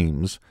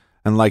claims.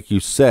 And like you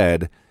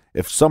said,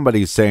 if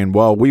somebody's saying,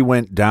 well, we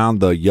went down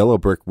the yellow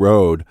brick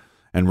road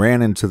and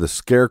ran into the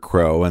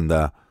scarecrow and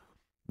the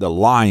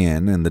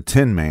lion and the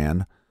tin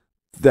man,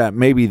 that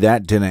maybe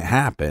that didn't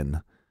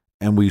happen,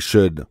 and we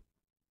should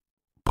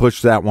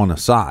push that one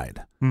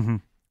aside. Mm-hmm.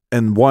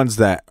 And ones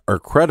that are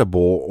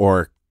credible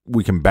or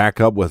we can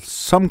back up with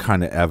some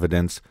kind of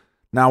evidence,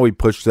 now we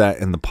push that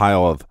in the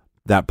pile of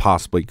that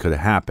possibly could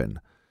have happened.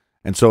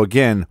 And so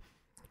again,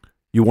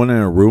 you want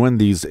to ruin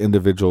these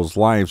individuals'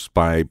 lives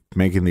by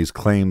making these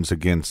claims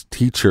against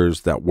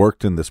teachers that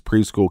worked in this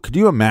preschool. Could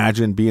you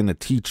imagine being a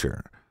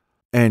teacher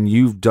and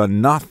you've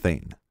done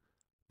nothing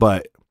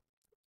but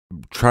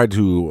try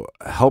to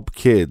help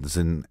kids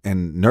and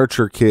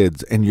nurture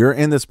kids, and you're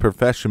in this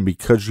profession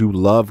because you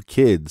love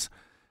kids,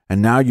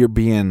 and now you're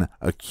being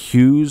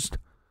accused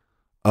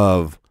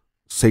of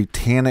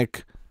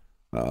satanic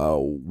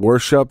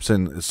worships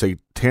and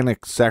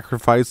satanic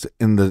sacrifice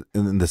in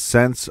the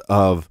sense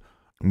of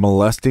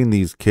molesting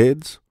these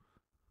kids,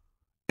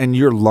 and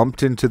you're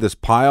lumped into this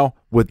pile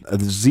with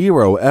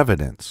zero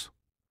evidence,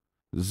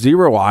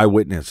 zero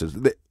eyewitnesses.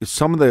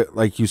 Some of the,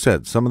 like you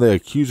said, some of the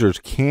accusers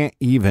can't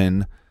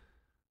even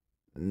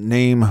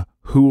name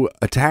who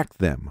attacked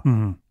them.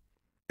 Mm-hmm.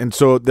 And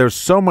so there's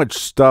so much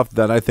stuff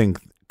that I think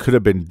could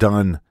have been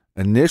done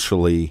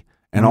initially,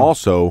 and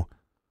also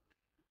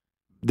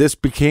this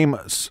became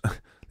a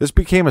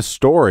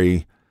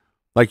story.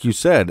 Like you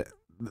said,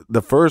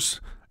 the first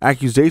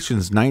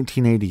accusations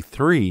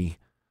 1983.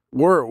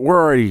 We're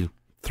already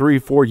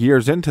 3-4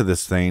 years into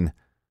this thing.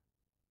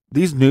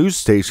 These news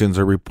stations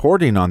are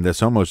reporting on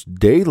this almost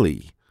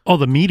daily. Oh,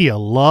 the media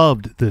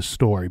loved this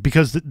story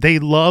because they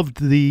loved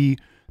the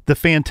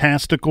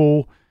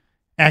fantastical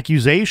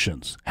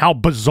accusations, how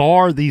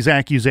bizarre these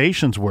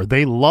accusations were.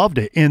 They loved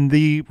it. And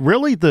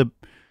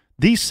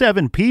these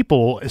 7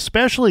 people,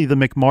 especially the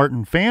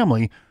McMartin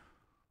family,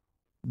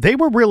 they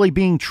were really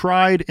being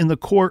tried in the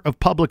court of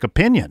public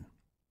opinion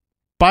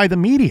by the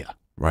media.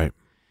 Right.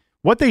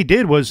 What they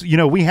did was,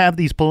 we have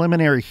these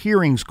preliminary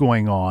hearings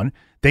going on.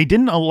 They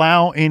didn't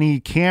allow any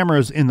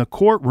cameras in the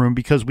courtroom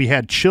because we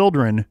had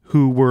children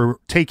who were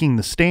taking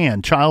the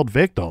stand, child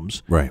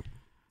victims. Right.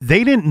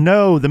 They didn't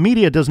know, the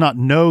media does not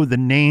know the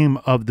name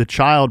of the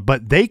child,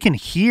 but they can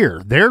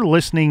hear. They're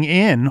listening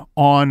in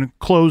on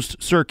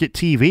closed circuit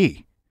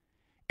TV.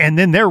 And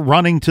then they're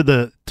running to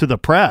the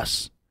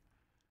press.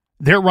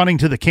 They're running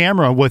to the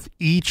camera with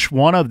each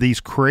one of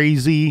these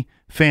crazy,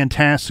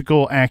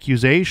 fantastical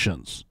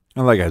accusations.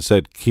 And like I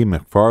said, Key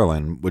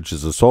McFarland, which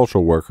is a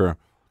social worker,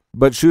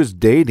 but she was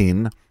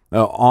dating an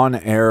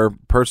on-air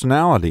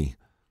personality.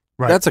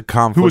 Right. That's a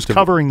conflict. Who was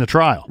covering the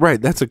trial.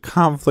 Right. That's a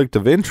conflict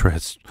of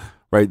interest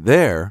right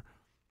there.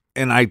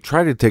 And I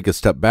try to take a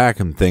step back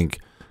and think,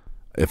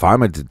 if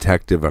I'm a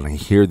detective and I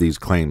hear these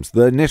claims,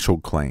 the initial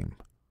claim,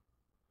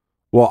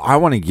 well, I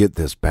want to get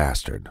this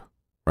bastard,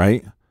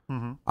 right?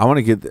 Mm-hmm.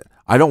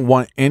 I don't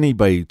want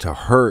anybody to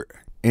hurt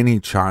any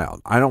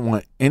child. I don't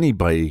want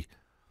anybody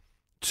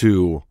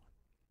to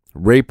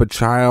rape a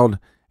child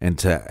and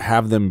to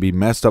have them be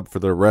messed up for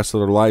the rest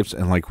of their lives.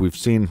 And like we've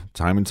seen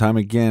time and time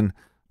again,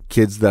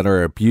 kids that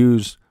are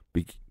abused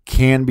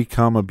can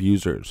become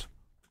abusers,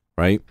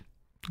 right?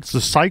 It's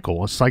a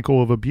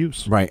cycle of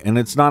abuse. Right. And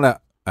it's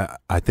not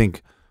I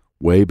think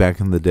way back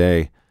in the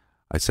day,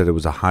 I said it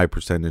was a high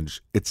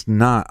percentage. It's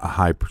not a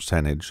high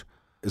percentage.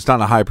 It's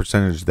not a high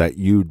percentage that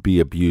you'd be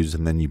abused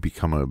and then you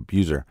become an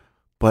abuser.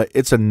 But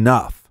it's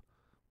enough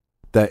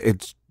that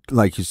it's,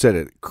 like you said,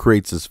 it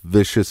creates this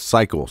vicious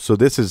cycle. So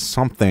this is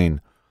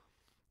something,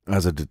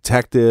 as a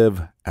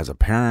detective, as a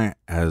parent,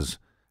 as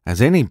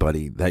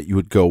anybody, that you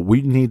would go,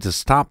 we need to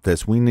stop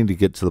this. We need to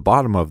get to the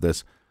bottom of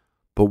this.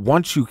 But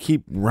once you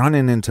keep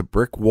running into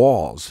brick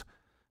walls,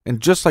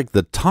 and just like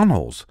the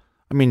tunnels,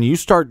 I mean, you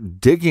start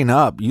digging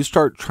up, you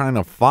start trying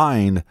to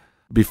find,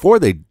 before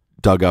they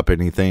dug up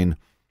anything,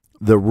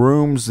 the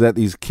rooms that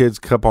these kids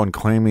kept on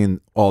claiming,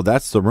 oh,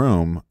 that's the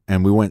room,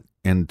 and we went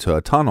into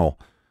a tunnel.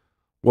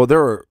 Well, there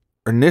were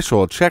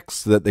initial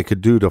checks that they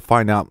could do to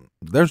find out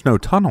there's no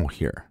tunnel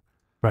here.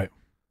 Right.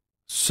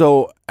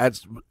 So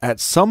at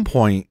some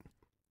point,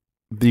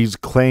 these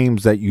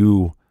claims that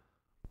you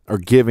are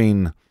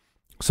giving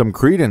some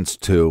credence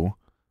to,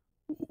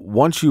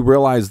 once you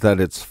realize that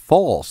it's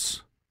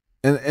false,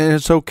 and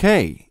it's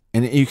okay,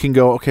 and you can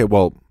go, okay,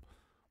 well,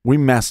 we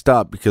messed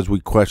up because we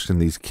questioned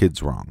these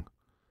kids wrong.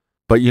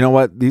 But you know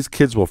what? These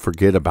kids will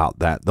forget about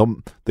that.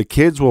 The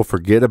kids will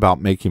forget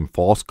about making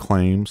false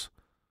claims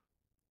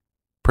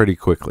pretty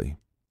quickly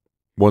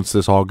once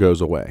this all goes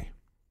away.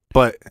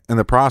 But in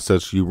the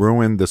process, you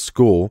ruined the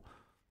school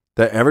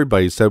that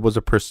everybody said was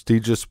a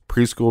prestigious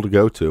preschool to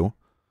go to,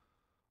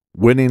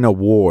 winning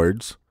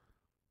awards,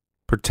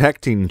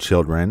 protecting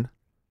children,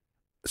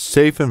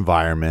 safe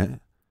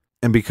environment,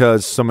 and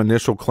because some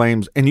initial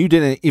claims, and you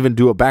didn't even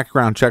do a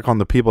background check on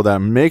the people that are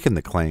making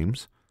the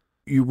claims,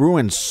 you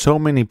ruined so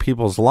many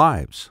people's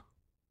lives.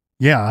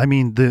 Yeah, I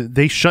mean,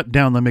 they shut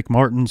down the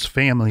McMartin's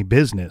family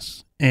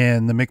business,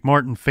 and the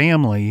McMartin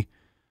family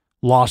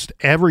lost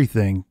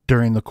everything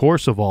during the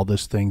course of all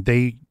this thing.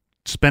 They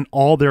spent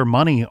all their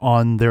money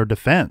on their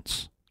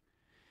defense.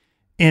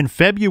 In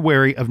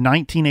February of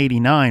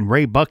 1989,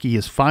 Ray Buckey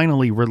is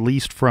finally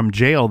released from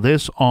jail,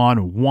 this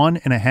on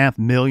 $1.5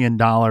 million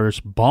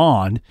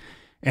bond,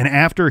 and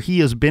after he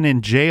has been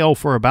in jail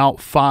for about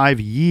 5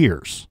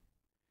 years.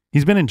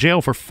 He's been in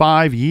jail for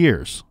 5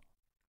 years.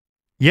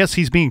 Yes,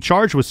 he's being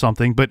charged with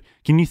something, but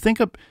can you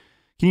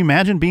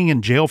imagine being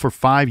in jail for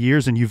 5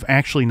 years and you've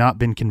actually not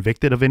been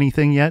convicted of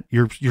anything yet?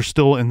 You're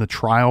still in the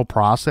trial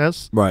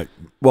process? Right.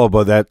 Well,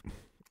 but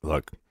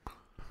look,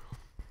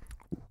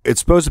 it's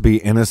supposed to be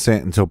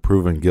innocent until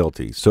proven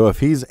guilty. So if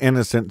he's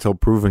innocent until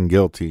proven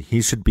guilty,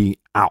 he should be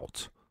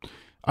out.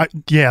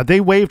 Yeah,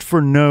 they waived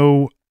for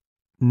no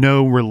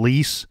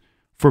release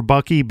for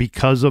Buckey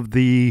because of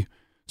the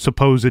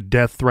supposed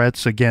death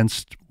threats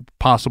against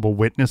possible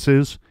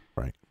witnesses.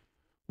 Right.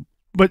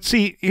 But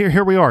see,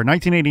 here we are,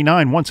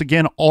 1989. Once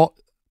again, all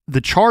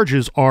the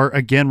charges are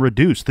again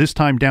reduced, this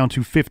time down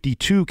to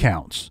 52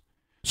 counts.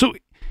 So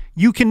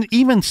you can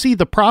even see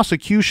the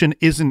prosecution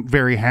isn't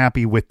very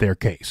happy with their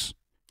case,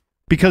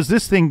 because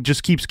this thing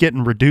just keeps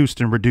getting reduced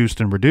and reduced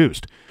and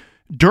reduced.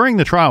 During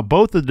the trial,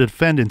 both of the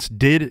defendants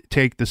did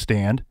take the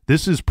stand.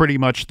 This is pretty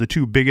much the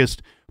two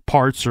biggest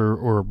parts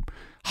or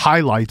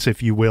highlights,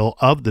 if you will,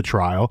 of the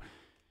trial.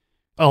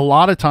 A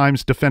lot of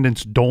times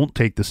defendants don't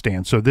take the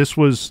stand. So this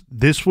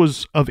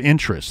was of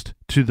interest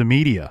to the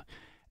media.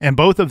 And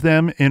both of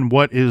them, in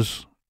what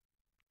is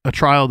a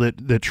trial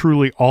that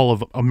truly all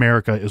of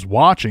America is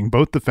watching,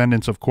 both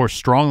defendants, of course,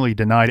 strongly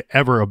denied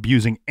ever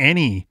abusing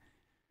any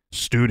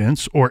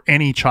students or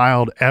any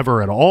child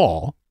ever at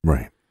all.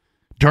 Right.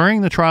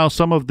 During the trial,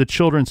 some of the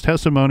children's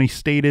testimony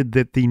stated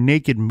that the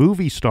naked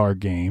movie star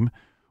game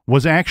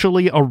was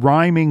actually a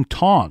rhyming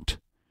taunt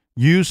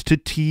used to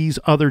tease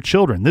other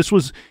children. This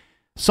was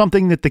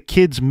something that the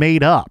kids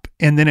made up,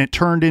 and then it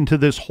turned into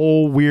this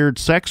whole weird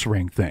sex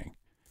ring thing.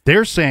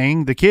 They're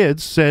saying, the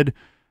kids said,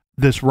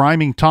 this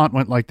rhyming taunt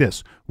went like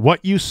this: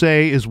 what you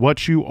say is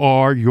what you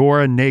are, you're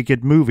a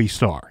naked movie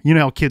star. You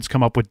know how kids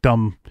come up with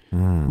dumb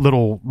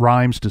little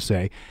rhymes to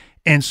say.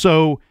 And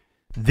so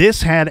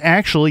this had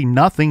actually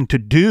nothing to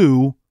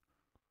do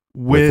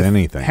with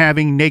anything,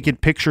 having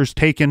naked pictures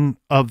taken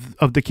of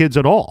the kids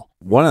at all.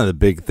 One of the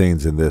big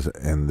things in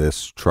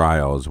this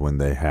trial is when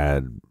they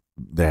had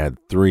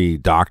 3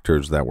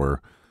 doctors that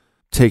were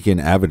taking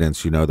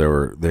evidence. You know,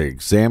 they're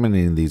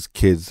examining these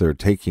kids. They're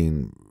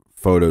taking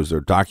photos. They're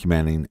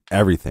documenting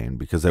everything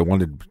because they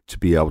wanted to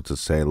be able to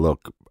say,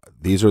 look,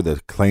 these are the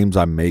claims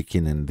I'm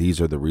making, and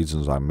these are the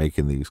reasons I'm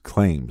making these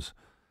claims.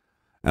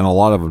 And a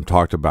lot of them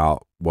talked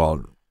about,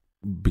 well,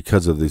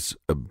 because of this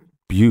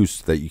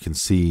abuse that you can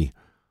see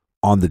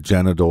on the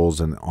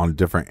genitals and on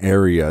different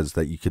areas,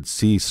 that you could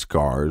see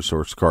scars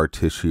or scar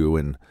tissue,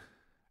 and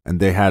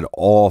they had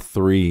all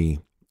 3,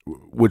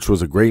 which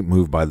was a great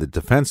move by the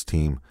defense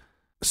team.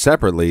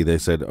 separately, they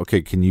said,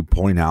 okay, can you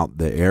point out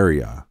the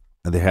area?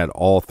 And they had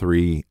all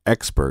three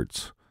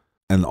experts,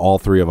 and all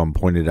three of them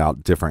pointed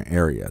out different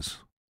areas.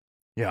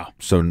 Yeah.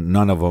 So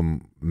none of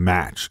them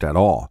matched at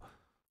all.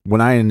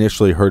 When I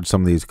initially heard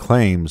some of these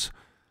claims,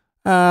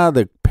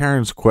 the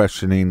parents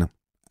questioning,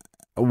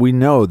 we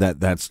know that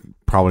that's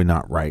probably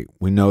not right.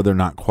 We know they're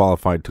not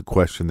qualified to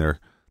question their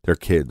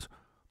kids.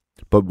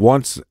 But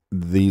once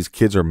these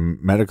kids are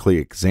medically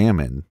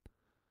examined,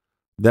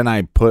 then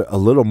I put a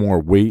little more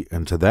weight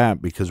into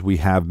that, because we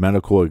have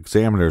medical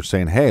examiners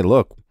saying, hey,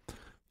 look,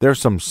 there's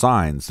some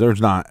signs.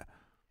 There's not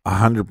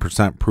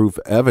 100% proof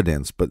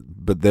evidence, but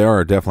there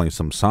are definitely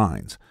some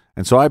signs.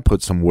 And so I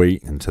put some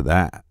weight into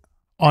that.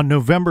 On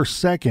November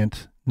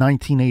 2nd,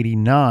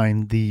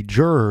 1989, the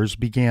jurors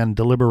began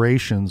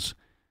deliberations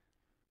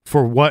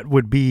for what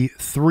would be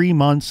 3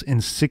 months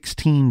and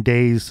 16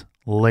 days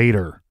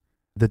later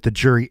that the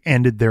jury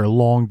ended their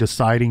long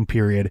deciding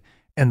period,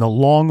 and the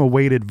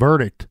long-awaited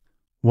verdict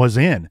was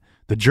in.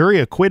 The jury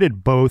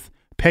acquitted both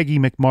Peggy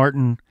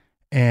McMartin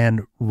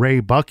and Ray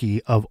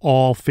Buckey of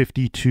all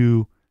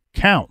 52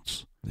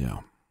 counts. Yeah.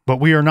 But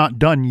we are not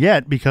done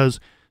yet, because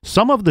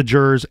some of the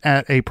jurors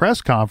at a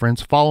press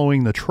conference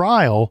following the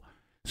trial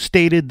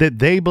stated that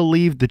they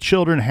believed the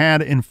children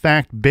had in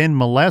fact been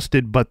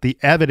molested, but the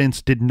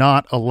evidence did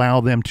not allow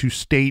them to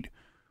state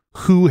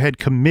who had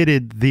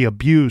committed the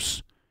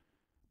abuse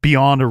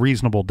beyond a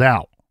reasonable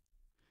doubt.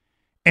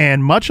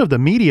 And much of the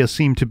media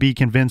seemed to be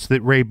convinced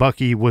that Ray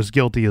Buckey was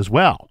guilty as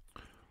well.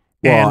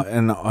 Well,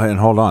 and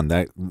hold on,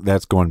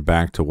 that's going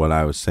back to what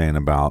I was saying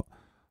about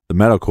the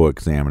medical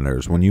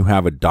examiners. When you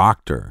have a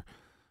doctor,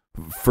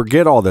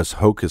 forget all this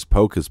hocus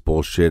pocus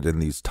bullshit in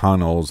these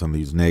tunnels and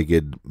these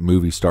naked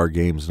movie star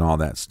games and all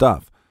that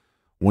stuff.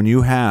 When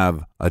you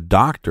have a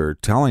doctor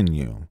telling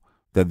you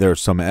that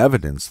there's some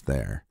evidence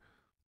there,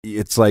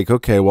 it's like,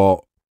 okay,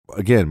 well,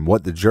 again,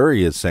 what the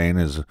jury is saying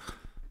is,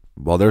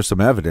 well, there's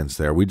some evidence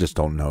there. We just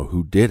don't know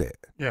who did it.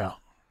 Yeah.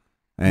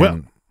 And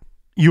well,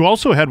 you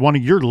also had one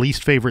of your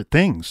least favorite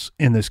things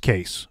in this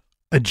case,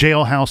 a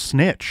jailhouse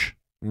snitch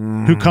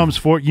who comes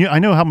forward. I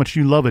know how much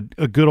you love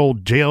a good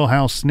old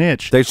jailhouse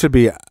snitch. They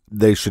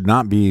should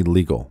not be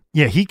legal.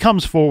 Yeah, he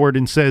comes forward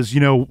and says,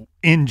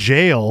 in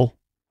jail,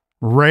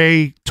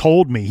 Ray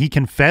told me, he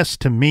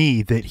confessed to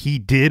me that he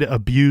did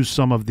abuse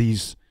some of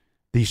these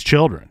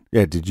children.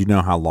 Yeah, did you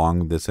know how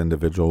long this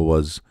individual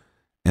was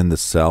in the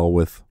cell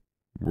with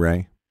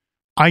Ray?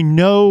 I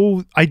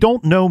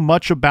don't know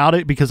much about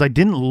it because I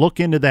didn't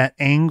look into that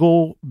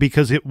angle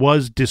because it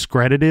was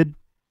discredited.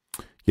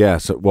 Yeah,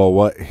 so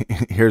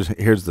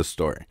here's the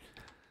story.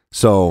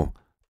 So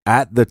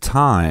at the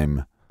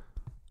time,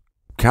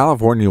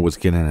 California was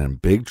getting in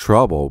big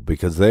trouble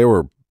because they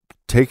were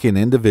taking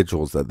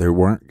individuals that they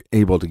weren't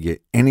able to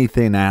get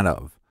anything out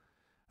of,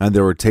 and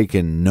they were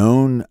taking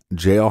known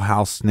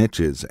jailhouse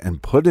snitches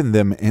and putting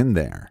them in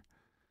there,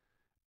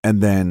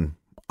 and then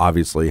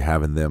obviously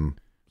having them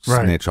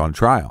snitch on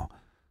trial.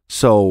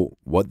 So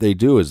what they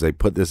do is they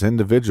put this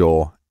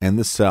individual in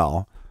the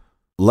cell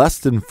less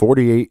than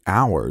 48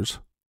 hours.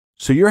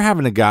 So you're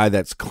having a guy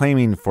that's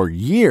claiming for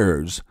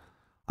years,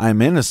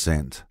 I'm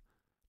innocent,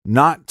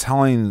 not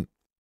telling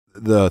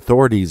the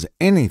authorities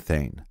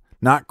anything,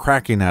 not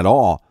cracking at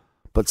all.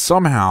 But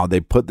somehow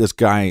they put this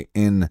guy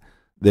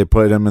they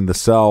put him in the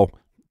cell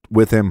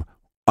with him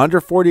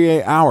under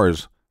 48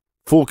 hours,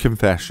 full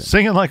confession.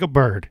 Singing like a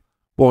bird.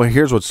 Well,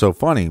 here's what's so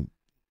funny.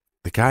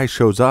 The guy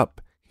shows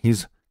up.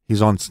 He's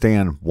on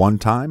stand one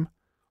time,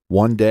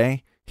 one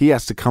day. He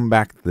has to come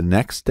back the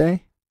next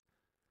day.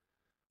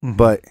 Mm-hmm.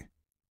 But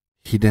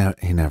he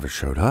never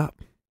showed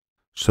up.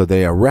 So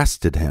they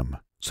arrested him.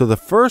 So the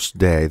first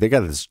day, they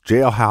got this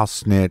jailhouse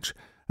snitch,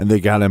 and they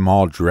got him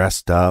all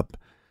dressed up,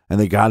 and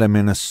they got him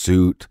in a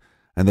suit,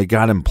 and they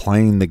got him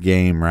playing the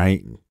game,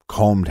 right?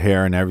 Combed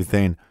hair and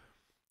everything.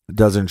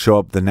 Doesn't show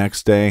up the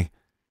next day,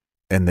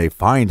 and they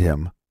find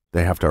him.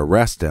 They have to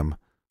arrest him.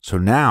 So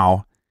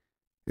now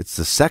it's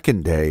the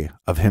second day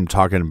of him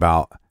talking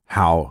about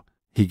how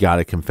he got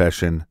a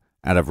confession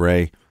out of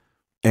Ray,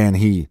 and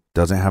he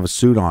doesn't have a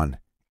suit on,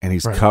 and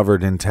he's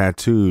covered in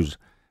tattoos,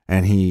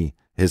 and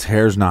his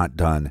hair's not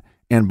done.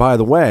 And by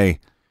the way,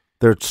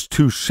 there's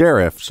two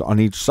sheriffs on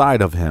each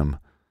side of him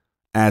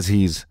as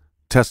he's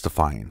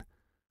testifying.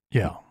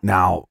 Yeah.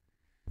 Now,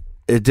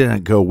 it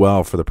didn't go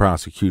well for the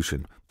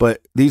prosecution,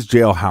 but these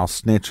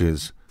jailhouse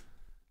snitches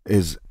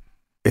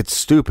it's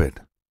stupid.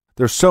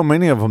 There's so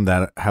many of them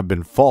that have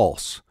been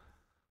false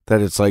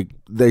that it's like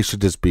it should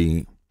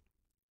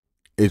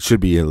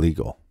be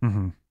illegal.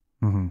 Mm-hmm.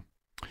 Mm-hmm.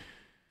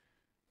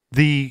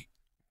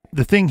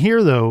 The thing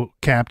here, though,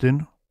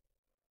 Captain,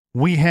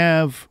 we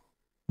have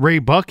Ray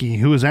Buckey,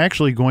 who is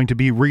actually going to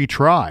be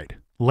retried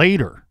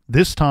later,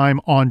 this time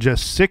on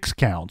just 6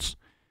 counts.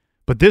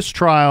 But this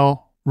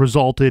trial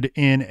resulted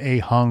in a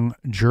hung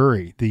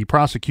jury. The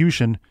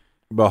prosecution...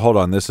 But hold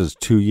on, this is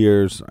 2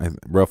 years,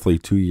 roughly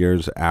 2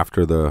 years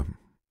after the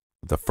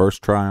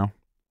first trial?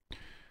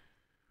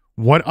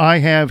 What I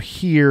have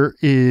here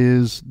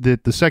is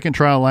that the second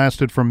trial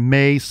lasted from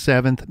May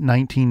 7th,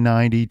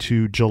 1990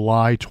 to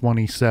July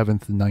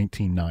 27th,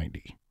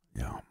 1990.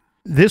 Yeah.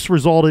 This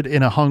resulted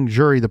in a hung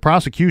jury. The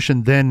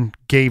prosecution then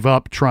gave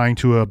up trying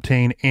to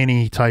obtain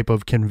any type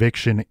of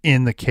conviction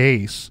in the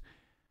case.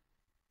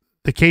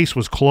 The case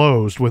was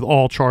closed with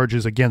all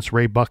charges against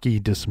Ray Buckey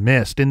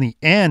dismissed. In the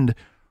end,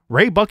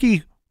 Ray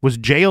Buckey was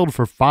jailed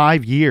for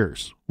 5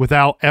 years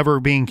without ever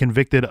being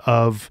convicted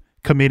of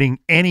committing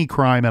any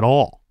crime at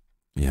all.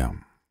 Yeah.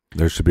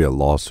 There should be a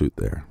lawsuit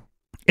there.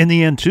 In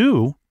the end,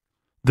 too,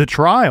 the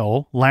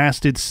trial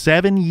lasted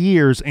 7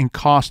 years and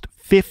cost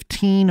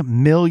 $15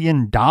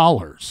 million.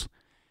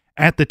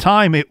 At the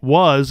time, it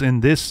was,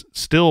 and this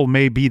still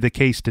may be the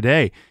case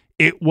today,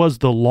 it was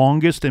the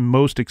longest and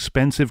most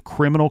expensive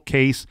criminal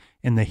case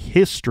in the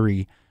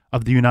history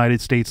of the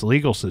United States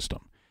legal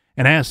system.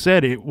 And as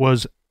said, it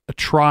was a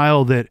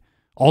trial that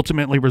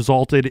ultimately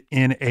resulted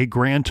in a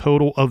grand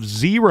total of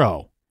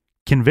 0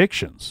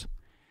 convictions.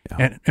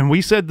 Yeah. And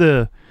we said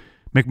the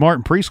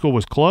McMartin Pre-School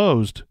was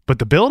closed, but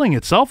the building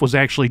itself was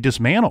actually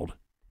dismantled.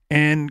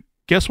 And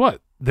guess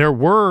what? There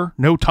were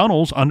no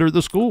tunnels under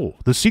the school.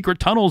 The secret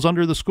tunnels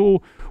under the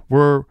school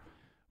where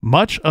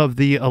much of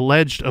the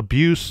alleged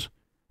abuse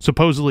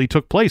supposedly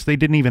took place. They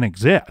didn't even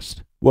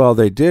exist. Well,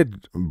 they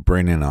did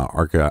bring in an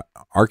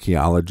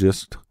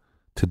archaeologist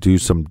to do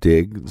some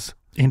digs.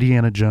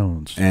 Indiana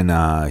Jones. And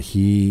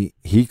he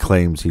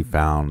claims he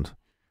found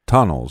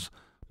tunnels.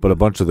 But a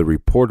bunch of the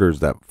reporters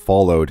that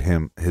followed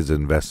his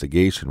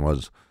investigation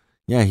was,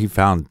 yeah, he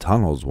found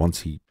tunnels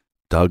once he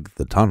dug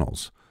the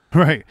tunnels.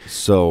 Right.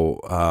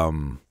 So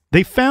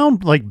they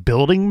found like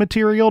building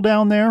material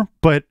down there,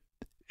 but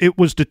it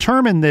was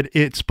determined that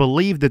it's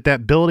believed that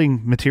that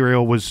building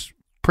material was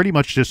pretty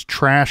much just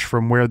trash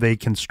from where they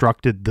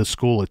constructed the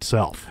school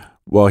itself.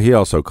 Well, he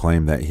also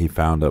claimed that he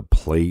found a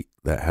plate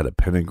that had a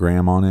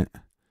pentagram on it.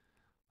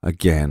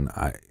 Again,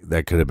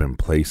 that could have been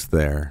placed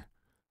there.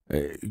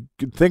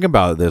 Think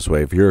about it this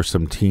way. If you're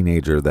some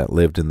teenager that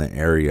lived in the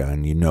area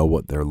and you know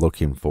what they're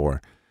looking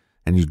for,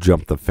 and you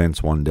jump the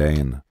fence one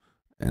day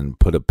and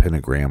put a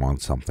pentagram on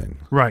something.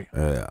 Right.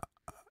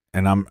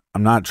 And I'm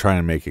not trying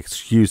to make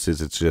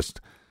excuses. It's just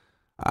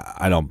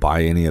I don't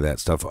buy any of that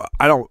stuff.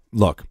 I don't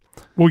look.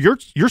 Well,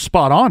 you're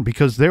spot on,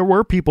 because there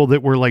were people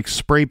that were like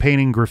spray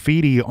painting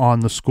graffiti on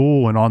the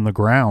school and on the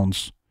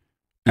grounds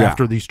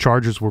after these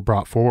charges were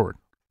brought forward.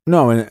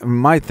 No, and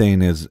my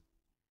thing is,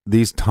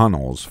 these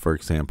tunnels, for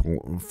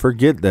example,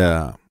 forget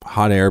the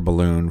hot air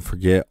balloon,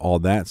 forget all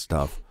that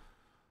stuff.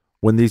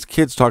 When these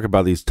kids talk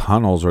about these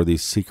tunnels or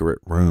these secret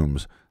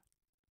rooms,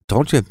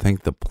 don't you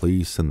think the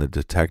police and the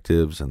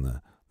detectives and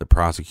the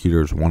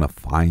prosecutors want to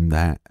find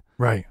that?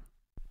 Right.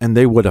 And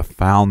they would have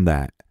found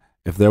that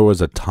if there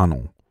was a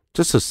tunnel,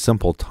 just a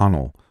simple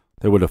tunnel.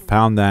 They would have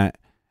found that.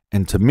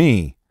 And to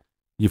me,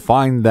 you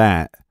find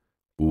that,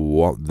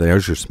 well,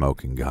 there's your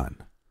smoking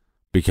gun.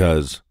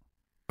 Because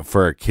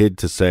for a kid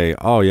to say,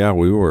 "Oh yeah,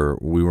 we were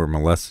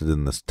molested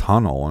in this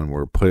tunnel and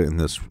we're put in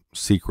this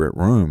secret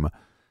room,"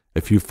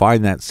 if you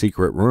find that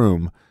secret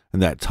room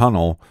and that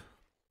tunnel,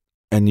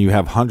 and you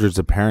have hundreds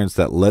of parents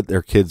that let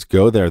their kids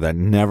go there that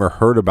never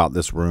heard about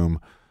this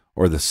room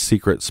or the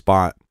secret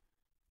spot,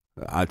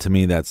 to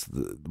me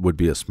would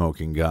be a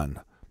smoking gun.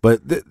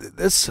 But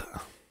this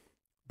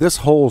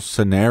whole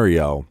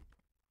scenario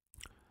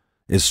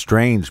is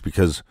strange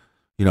because,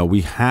 you know,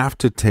 we have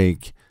to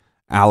take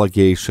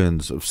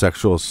allegations of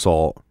sexual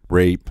assault,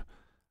 rape,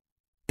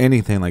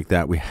 anything like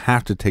that. We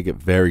have to take it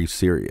very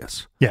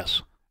serious.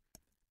 Yes.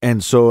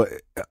 And so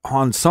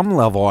on some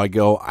level, I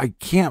go, I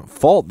can't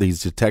fault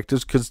these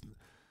detectives because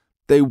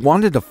they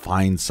wanted to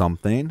find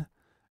something,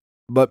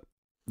 but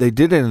they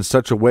did it in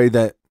such a way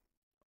that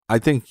I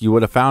think you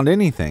would have found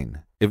anything.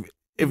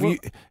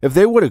 If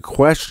they would have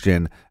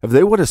questioned, if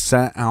they would have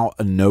sent out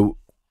a note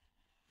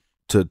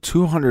to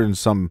 200 and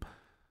some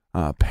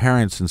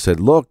parents and said,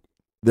 "Look,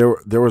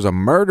 there was a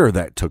murder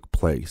that took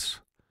place,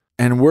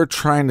 and we're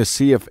trying to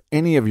see if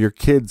any of your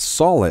kids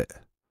saw it,"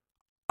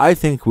 I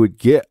think we'd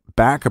get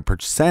back a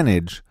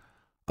percentage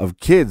of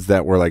kids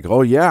that were like,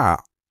 "Oh yeah,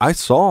 I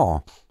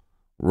saw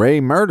Ray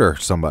murder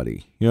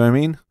somebody." You know what I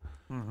mean?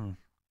 Mm-hmm.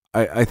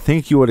 I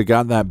think you would have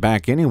got that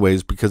back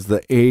anyways because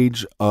the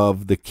age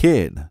of the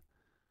kid.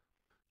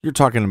 You're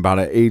talking about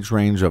an age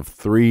range of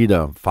 3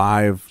 to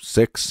 5,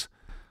 6.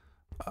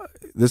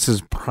 This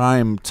is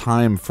prime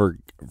time for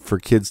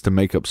kids to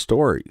make up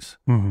stories.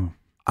 Mm-hmm.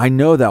 I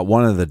know that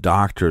one of the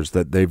doctors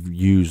that they've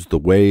used, the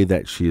way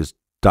that she has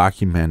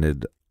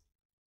documented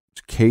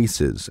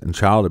cases and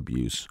child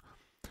abuse,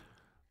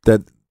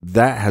 that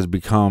has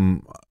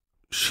become,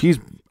 she's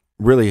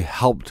really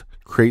helped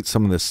create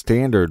some of the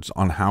standards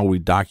on how we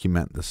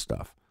document this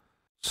stuff.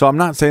 So I'm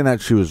not saying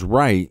that she was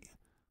right,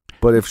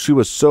 but if she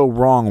was so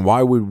wrong,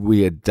 why would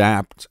we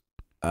adapt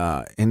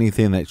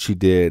anything that she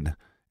did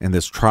in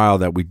this trial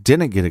that we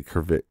didn't get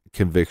a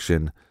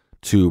conviction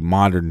to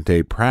modern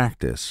day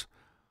practice?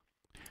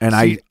 And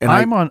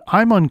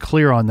I'm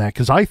unclear on that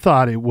because I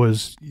thought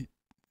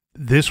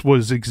this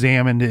was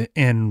examined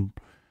in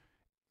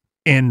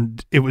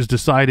and it was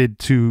decided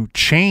to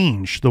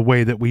change the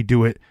way that we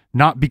do it,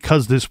 not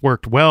because this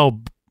worked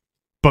well,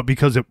 but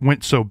because it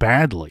went so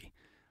badly.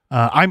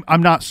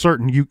 I'm not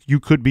certain. You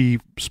could be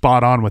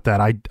spot on with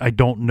that. I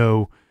don't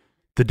know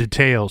the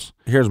details.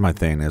 Here's my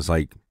thing is,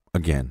 like,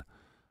 again,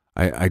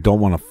 I don't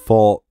want to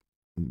fault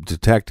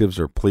detectives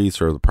or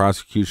police or the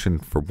prosecution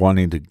for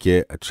wanting to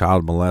get a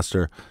child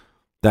molester.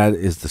 That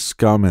is the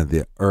scum of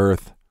the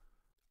earth.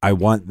 I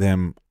want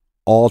them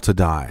all to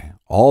die,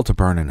 all to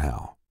burn in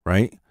hell,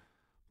 right?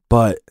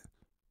 But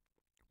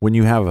when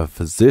you have a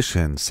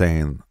physician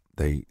saying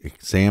they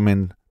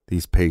examined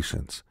these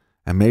patients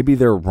and maybe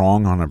they're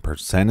wrong on a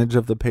percentage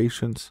of the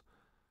patients,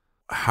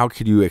 how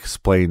could you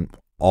explain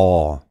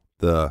all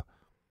the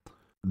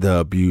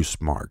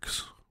abuse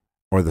marks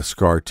or the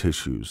scar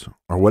tissues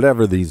or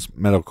whatever these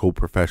medical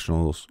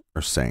professionals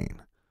are saying?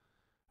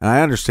 And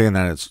I understand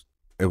that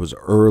it was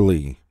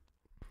early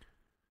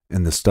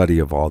in the study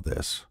of all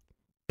this,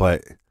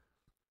 but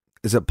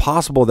is it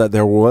possible that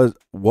there was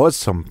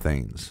some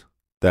things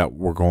that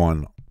were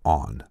going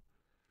on?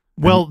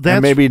 Well,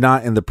 and maybe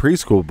not in the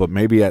preschool, but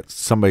maybe at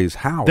somebody's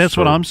house. That's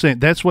what I'm saying.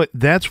 That's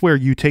where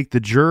you take the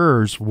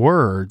jurors'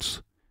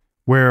 words,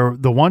 where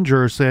the one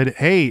juror said,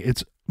 "Hey,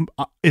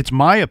 it's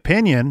my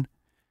opinion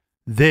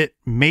that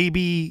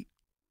maybe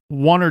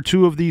one or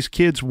two of these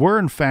kids were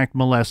in fact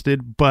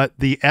molested, but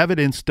the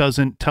evidence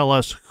doesn't tell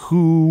us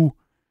who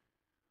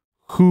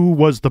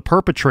was the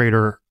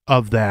perpetrator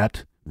of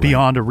that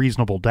beyond a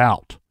reasonable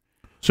doubt."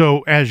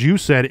 So as you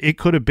said, it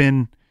could have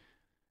been,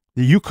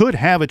 you could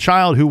have a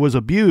child who was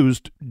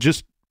abused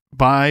just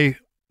by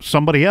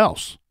somebody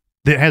else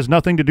that has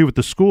nothing to do with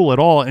the school at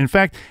all. In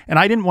fact, and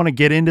I didn't want to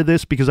get into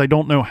this because I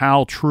don't know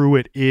how true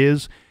it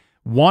is.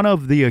 One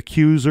of the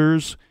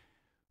accusers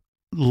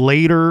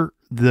later,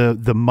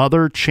 the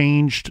mother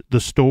changed the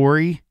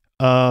story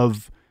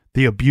of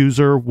the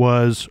abuser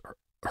was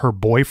her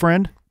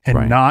boyfriend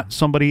and not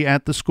somebody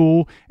at the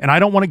school. And I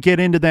don't want to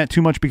get into that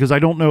too much because I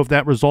don't know if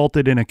that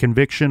resulted in a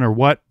conviction or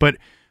what, but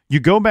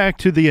you go back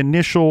to the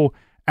initial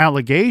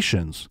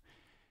allegations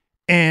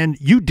and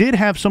you did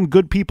have some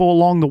good people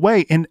along the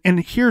way. And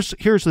here's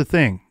the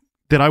thing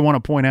that I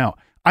want to point out.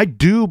 I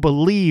do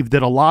believe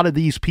that a lot of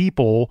these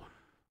people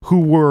who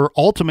were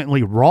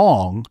ultimately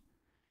wrong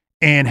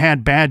and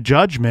had bad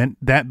judgment,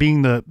 that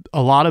being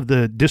a lot of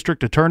the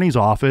district attorney's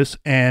office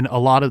and a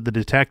lot of the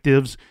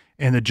detectives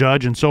and the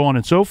judge and so on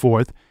and so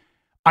forth,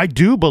 I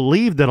do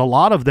believe that a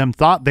lot of them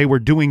thought they were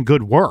doing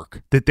good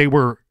work, that they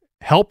were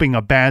helping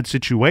a bad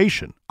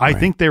situation. I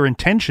think their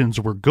intentions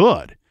were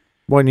good.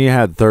 When you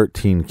had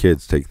 13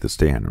 kids take the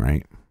stand,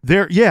 right?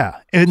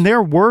 And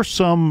there were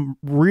some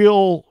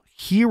real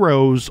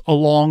heroes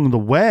along the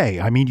way.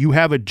 I mean, you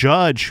have a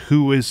judge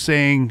who is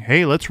saying,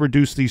 "Hey, let's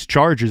reduce these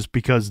charges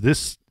because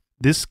this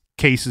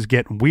case is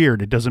getting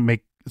weird.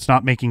 It's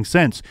not making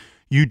sense."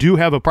 You do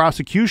have a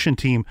prosecution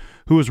team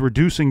who is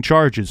reducing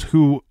charges,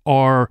 who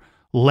are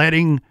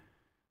letting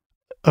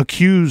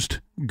accused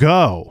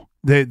go.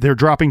 They're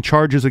dropping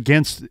charges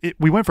against it.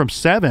 We went from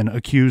 7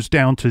 accused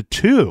down to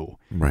 2.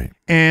 Right.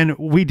 And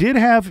we did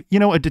have,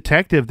 a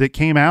detective that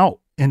came out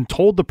and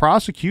told the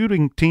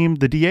prosecuting team,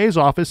 the DA's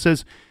office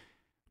says,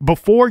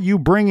 before you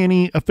bring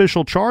any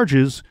official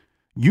charges,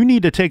 you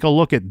need to take a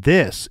look at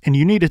this and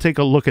you need to take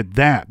a look at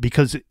that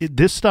because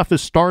this stuff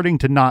is starting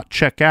to not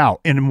check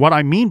out. And what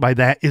I mean by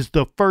that is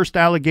the first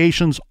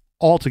allegations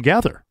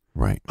altogether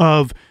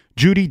of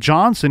Judy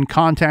Johnson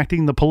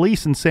contacting the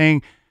police and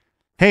saying,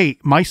 "Hey,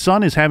 my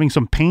son is having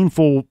some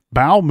painful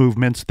bowel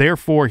movements,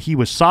 therefore he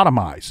was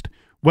sodomized."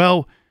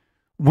 Well,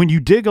 when you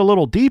dig a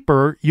little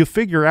deeper, you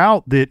figure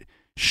out that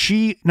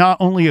she not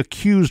only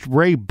accused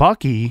Ray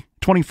Bucky,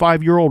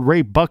 25-year-old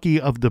Ray Bucky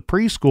of the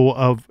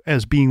preschool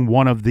as being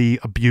one of the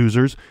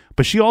abusers,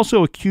 but she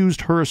also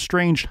accused her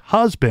estranged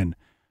husband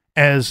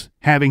as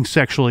having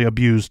sexually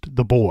abused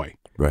the boy.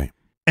 Right.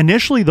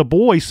 Initially, the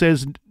boy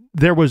says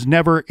there was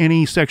never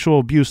any sexual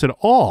abuse at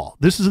all.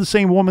 This is the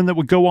same woman that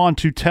would go on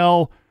to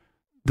tell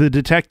the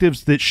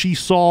detectives that she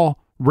saw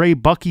Ray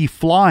Bucky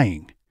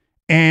flying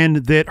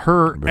and that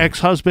her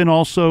ex-husband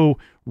also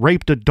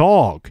raped a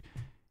dog.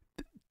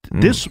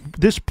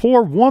 This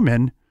poor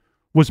woman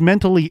was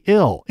mentally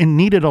ill and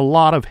needed a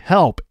lot of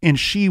help, and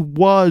she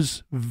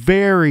was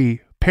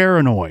very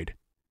paranoid.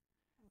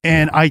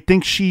 And I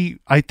think she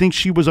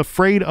was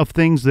afraid of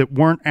things that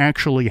weren't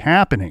actually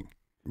happening.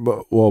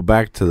 But, well,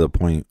 back to the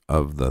point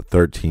of the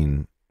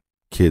 13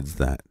 kids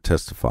that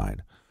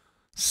testified.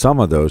 Some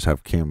of those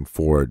have came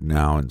forward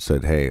now and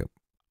said, "Hey,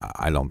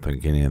 I don't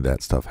think any of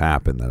that stuff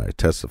happened that I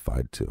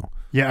testified to."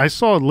 Yeah, I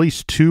saw at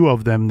least 2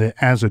 of them that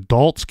as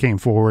adults came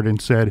forward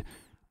and said,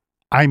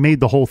 "I made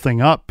the whole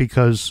thing up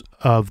because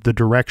of the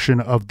direction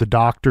of the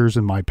doctors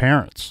and my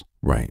parents."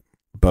 Right.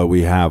 But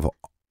we have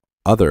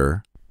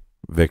other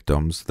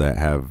victims that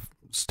have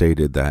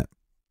stated that,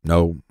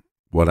 no,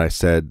 what I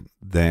said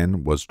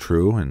then was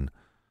true, and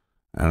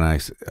I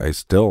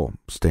still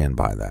stand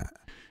by that.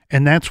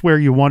 And that's where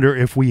you wonder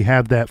if we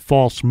have that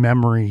false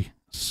memory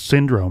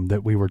syndrome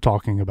that we were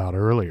talking about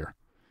earlier.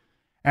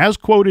 As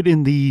quoted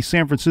in the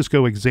San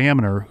Francisco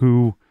Examiner,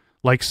 who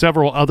like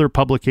several other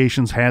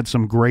publications, had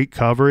some great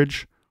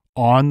coverage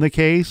on the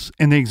case,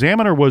 and the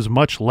Examiner was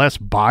much less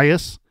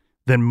biased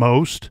than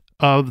most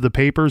of the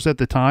papers at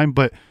the time.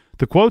 But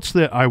the quotes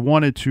that I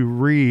wanted to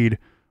read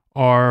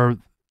are the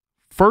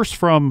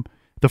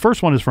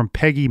first one is from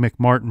Peggy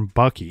McMartin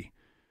Bucky,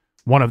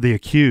 one of the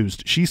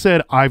accused. She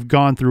said, "I've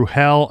gone through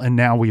hell and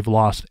now we've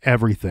lost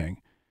everything."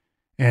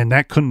 And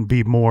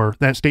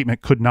that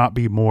statement could not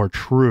be more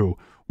true.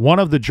 One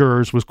of the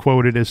jurors was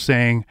quoted as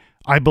saying,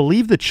 "I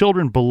believe the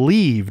children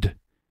believed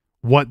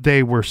what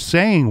they were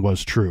saying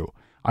was true.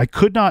 I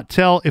could not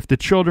tell if the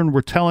children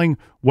were telling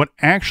what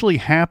actually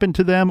happened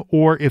to them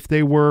or if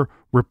they were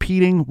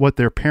repeating what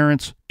their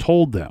parents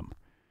told them."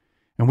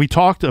 And we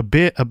talked a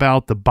bit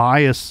about the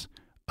bias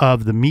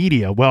of the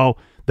media. Well,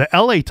 the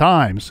LA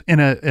Times, in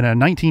a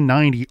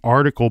 1990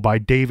 article by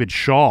David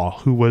Shaw,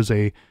 who was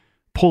a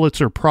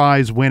Pulitzer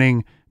Prize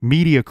winning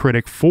media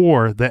critic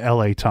for the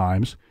LA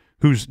Times,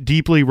 whose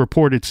deeply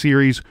reported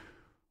series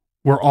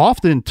were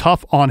often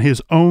tough on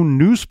his own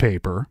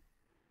newspaper.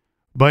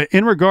 But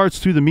in regards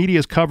to the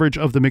media's coverage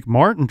of the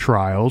McMartin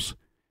trials,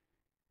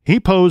 he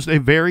posed a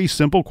very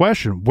simple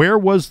question. Where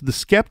was the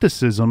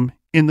skepticism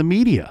in the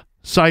media,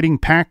 citing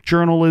pack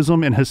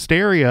journalism and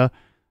hysteria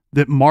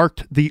that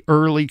marked the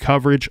early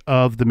coverage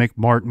of the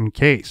McMartin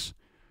case?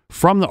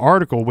 From the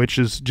article, which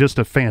is just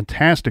a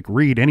fantastic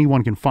read,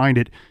 anyone can find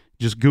it,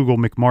 just Google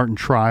McMartin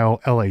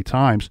trial LA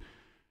Times,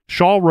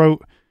 Shaw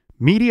wrote,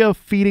 "Media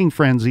feeding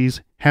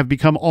frenzies have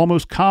become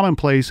almost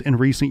commonplace in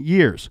recent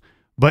years.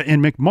 But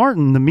in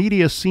McMartin, the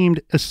media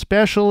seemed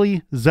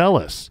especially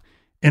zealous,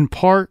 in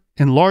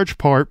large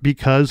part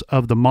because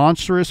of the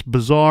monstrous,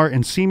 bizarre,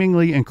 and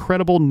seemingly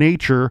incredible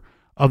nature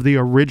of the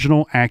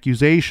original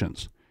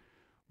accusations.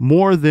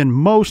 More than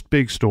most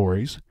big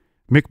stories,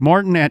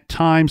 McMartin at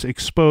times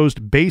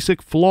exposed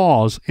basic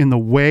flaws in the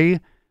way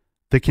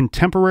the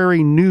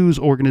contemporary news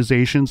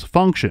organizations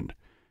functioned: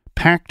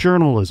 pack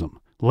journalism,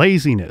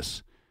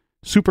 laziness,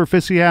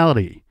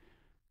 superficiality,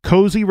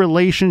 cozy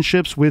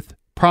relationships with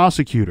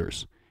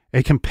prosecutors,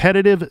 a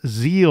competitive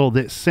zeal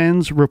that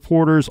sends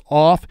reporters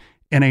off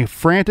in a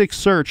frantic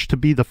search to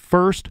be the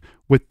first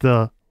with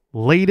the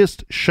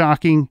latest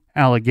shocking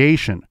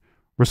allegation.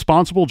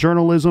 Responsible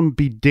journalism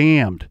be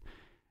damned,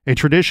 a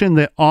tradition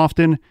that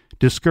often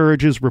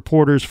discourages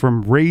reporters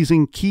from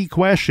raising key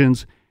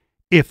questions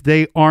if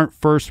they aren't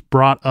first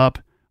brought up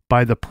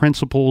by the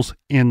principals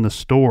in the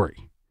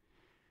story."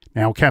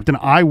 Now, Captain,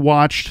 I had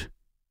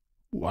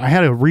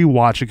to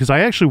rewatch it because I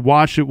actually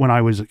watched it when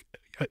I was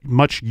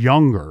much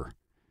younger,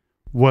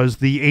 was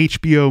the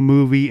HBO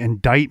movie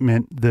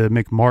Indictment, the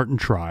McMartin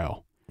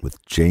trial.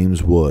 With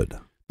James Wood.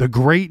 The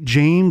great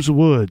James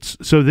Woods.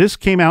 So this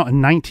came out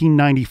in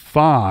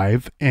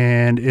 1995,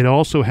 and it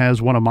also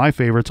has one of my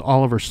favorites.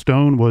 Oliver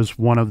Stone was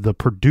one of the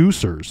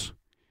producers.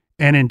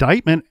 And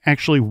Indictment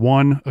actually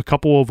won a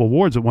couple of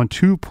awards. It won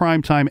 2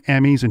 Primetime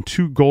Emmys and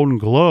 2 Golden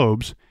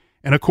Globes.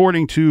 And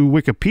according to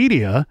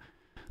Wikipedia,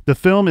 the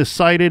film is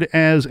cited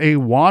as a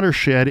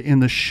watershed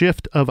in the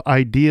shift of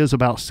ideas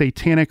about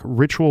satanic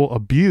ritual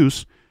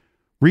abuse,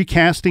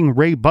 recasting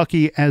Ray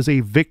Bucky as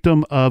a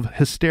victim of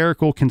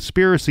hysterical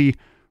conspiracy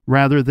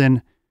rather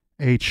than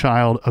a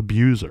child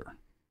abuser.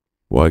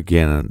 Well,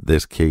 again, in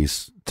this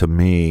case, to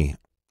me,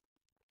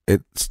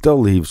 it still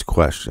leaves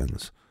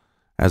questions.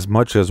 As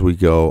much as we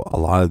go, a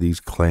lot of these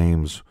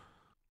claims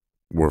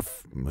were,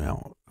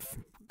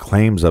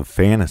 claims of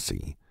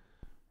fantasy,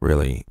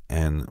 really,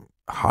 and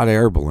hot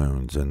air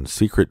balloons and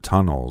secret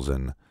tunnels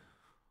and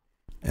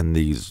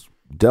these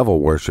devil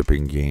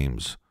worshiping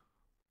games.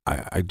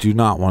 I do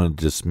not want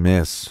to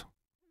dismiss,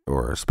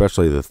 or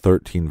especially the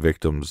 13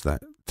 victims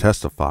that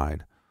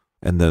testified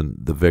and then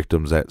the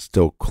victims that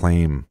still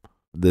claim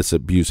this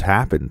abuse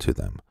happened to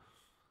them.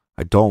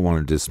 I don't want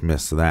to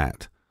dismiss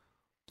that,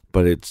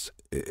 but it's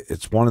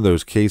one of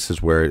those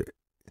cases where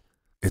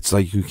it's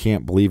like you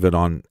can't believe it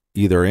on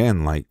either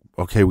end. Like,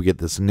 okay, we get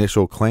this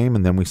initial claim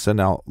and then we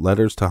send out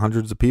letters to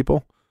hundreds of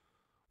people.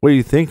 What do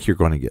you think you're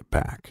going to get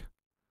back?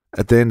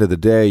 At the end of the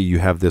day, you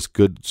have this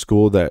good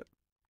school that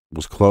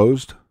was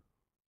closed.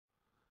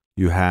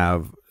 You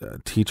have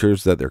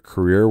teachers that their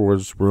career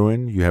was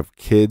ruined. You have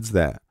kids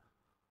that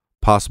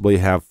possibly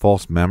have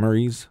false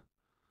memories.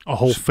 A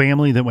whole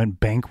family that went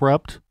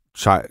bankrupt.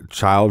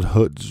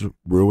 Childhood's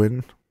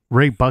ruined.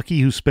 Ray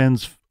Bucky, who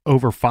spends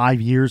over 5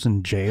 years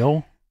in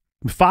jail.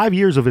 5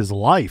 years of his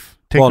life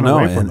taken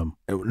away from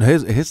him.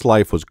 His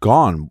life was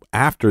gone.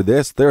 After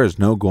this, there is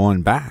no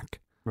going back.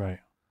 Right.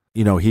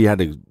 You know, he had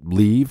to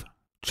leave,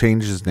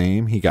 change his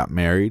name. He got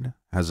married,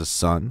 has a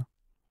son.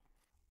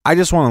 I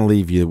just want to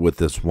leave you with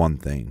this one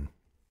thing.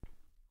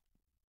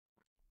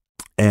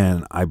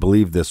 And I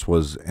believe this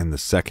was in the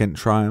second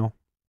trial.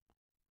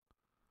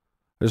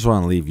 I just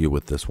want to leave you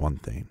with this one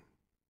thing,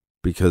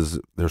 because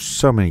there's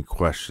so many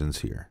questions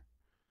here.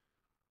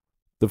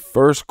 The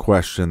first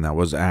question that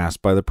was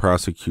asked by the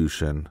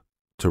prosecution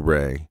to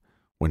Ray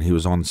when he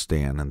was on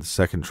stand in the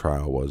second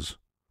trial was,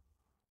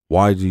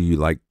 "Why do you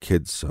like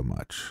kids so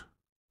much?"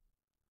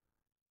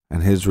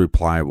 And his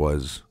reply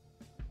was,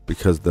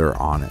 "Because they're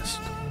honest."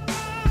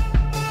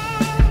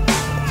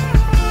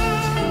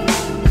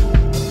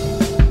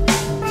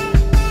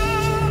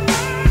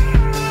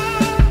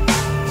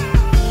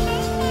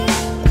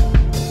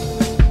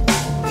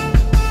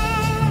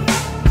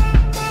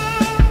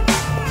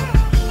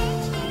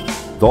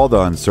 With all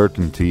the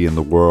uncertainty in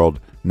the world,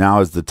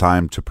 now is the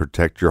time to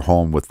protect your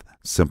home with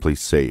Simply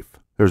Safe.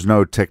 There's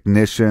no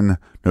technician,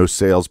 no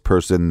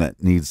salesperson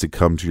that needs to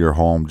come to your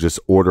home. Just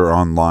order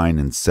online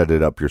and set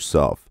it up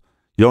yourself.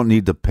 You don't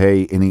need to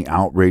pay any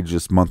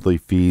outrageous monthly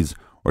fees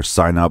or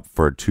sign up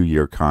for a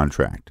 2-year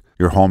contract.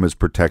 Your home is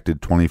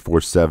protected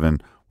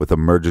 24/7 with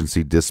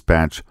emergency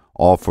dispatch,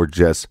 all for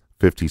just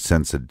 50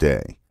 cents a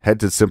day.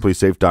 Head to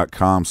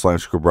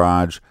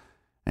simplysafe.com/garage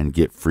and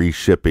get free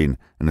shipping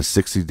and a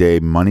 60-day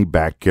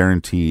money-back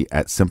guarantee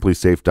at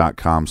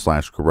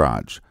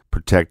simplysafe.com/garage.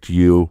 Protect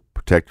you,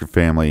 protect your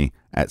family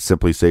at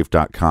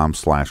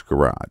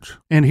simplysafe.com/garage.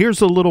 And here's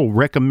a little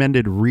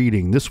recommended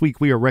reading. This week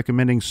we are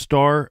recommending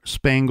Star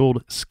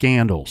Spangled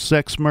Scandal,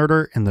 Sex,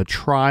 Murder, and the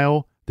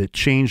Trial That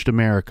Changed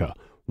America.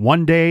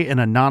 One day, an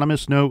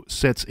anonymous note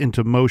sets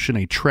into motion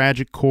a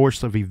tragic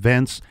course of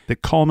events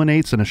that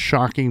culminates in a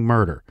shocking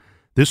murder.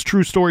 This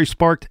true story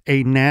sparked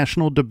a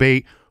national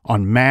debate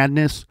on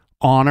madness,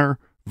 honor,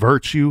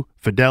 virtue,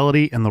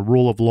 fidelity, and the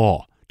rule of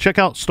law. Check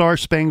out Star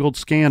Spangled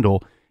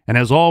Scandal, and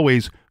as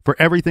always, for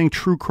everything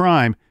true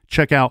crime,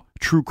 check out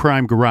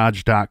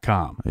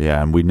truecrimegarage.com.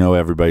 Yeah, and we know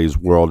everybody's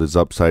world is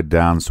upside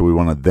down, so we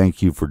want to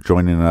thank you for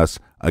joining us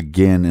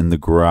again in the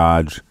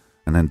garage.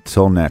 And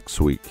until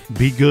next week,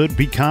 be good,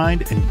 be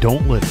kind, and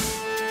don't litter.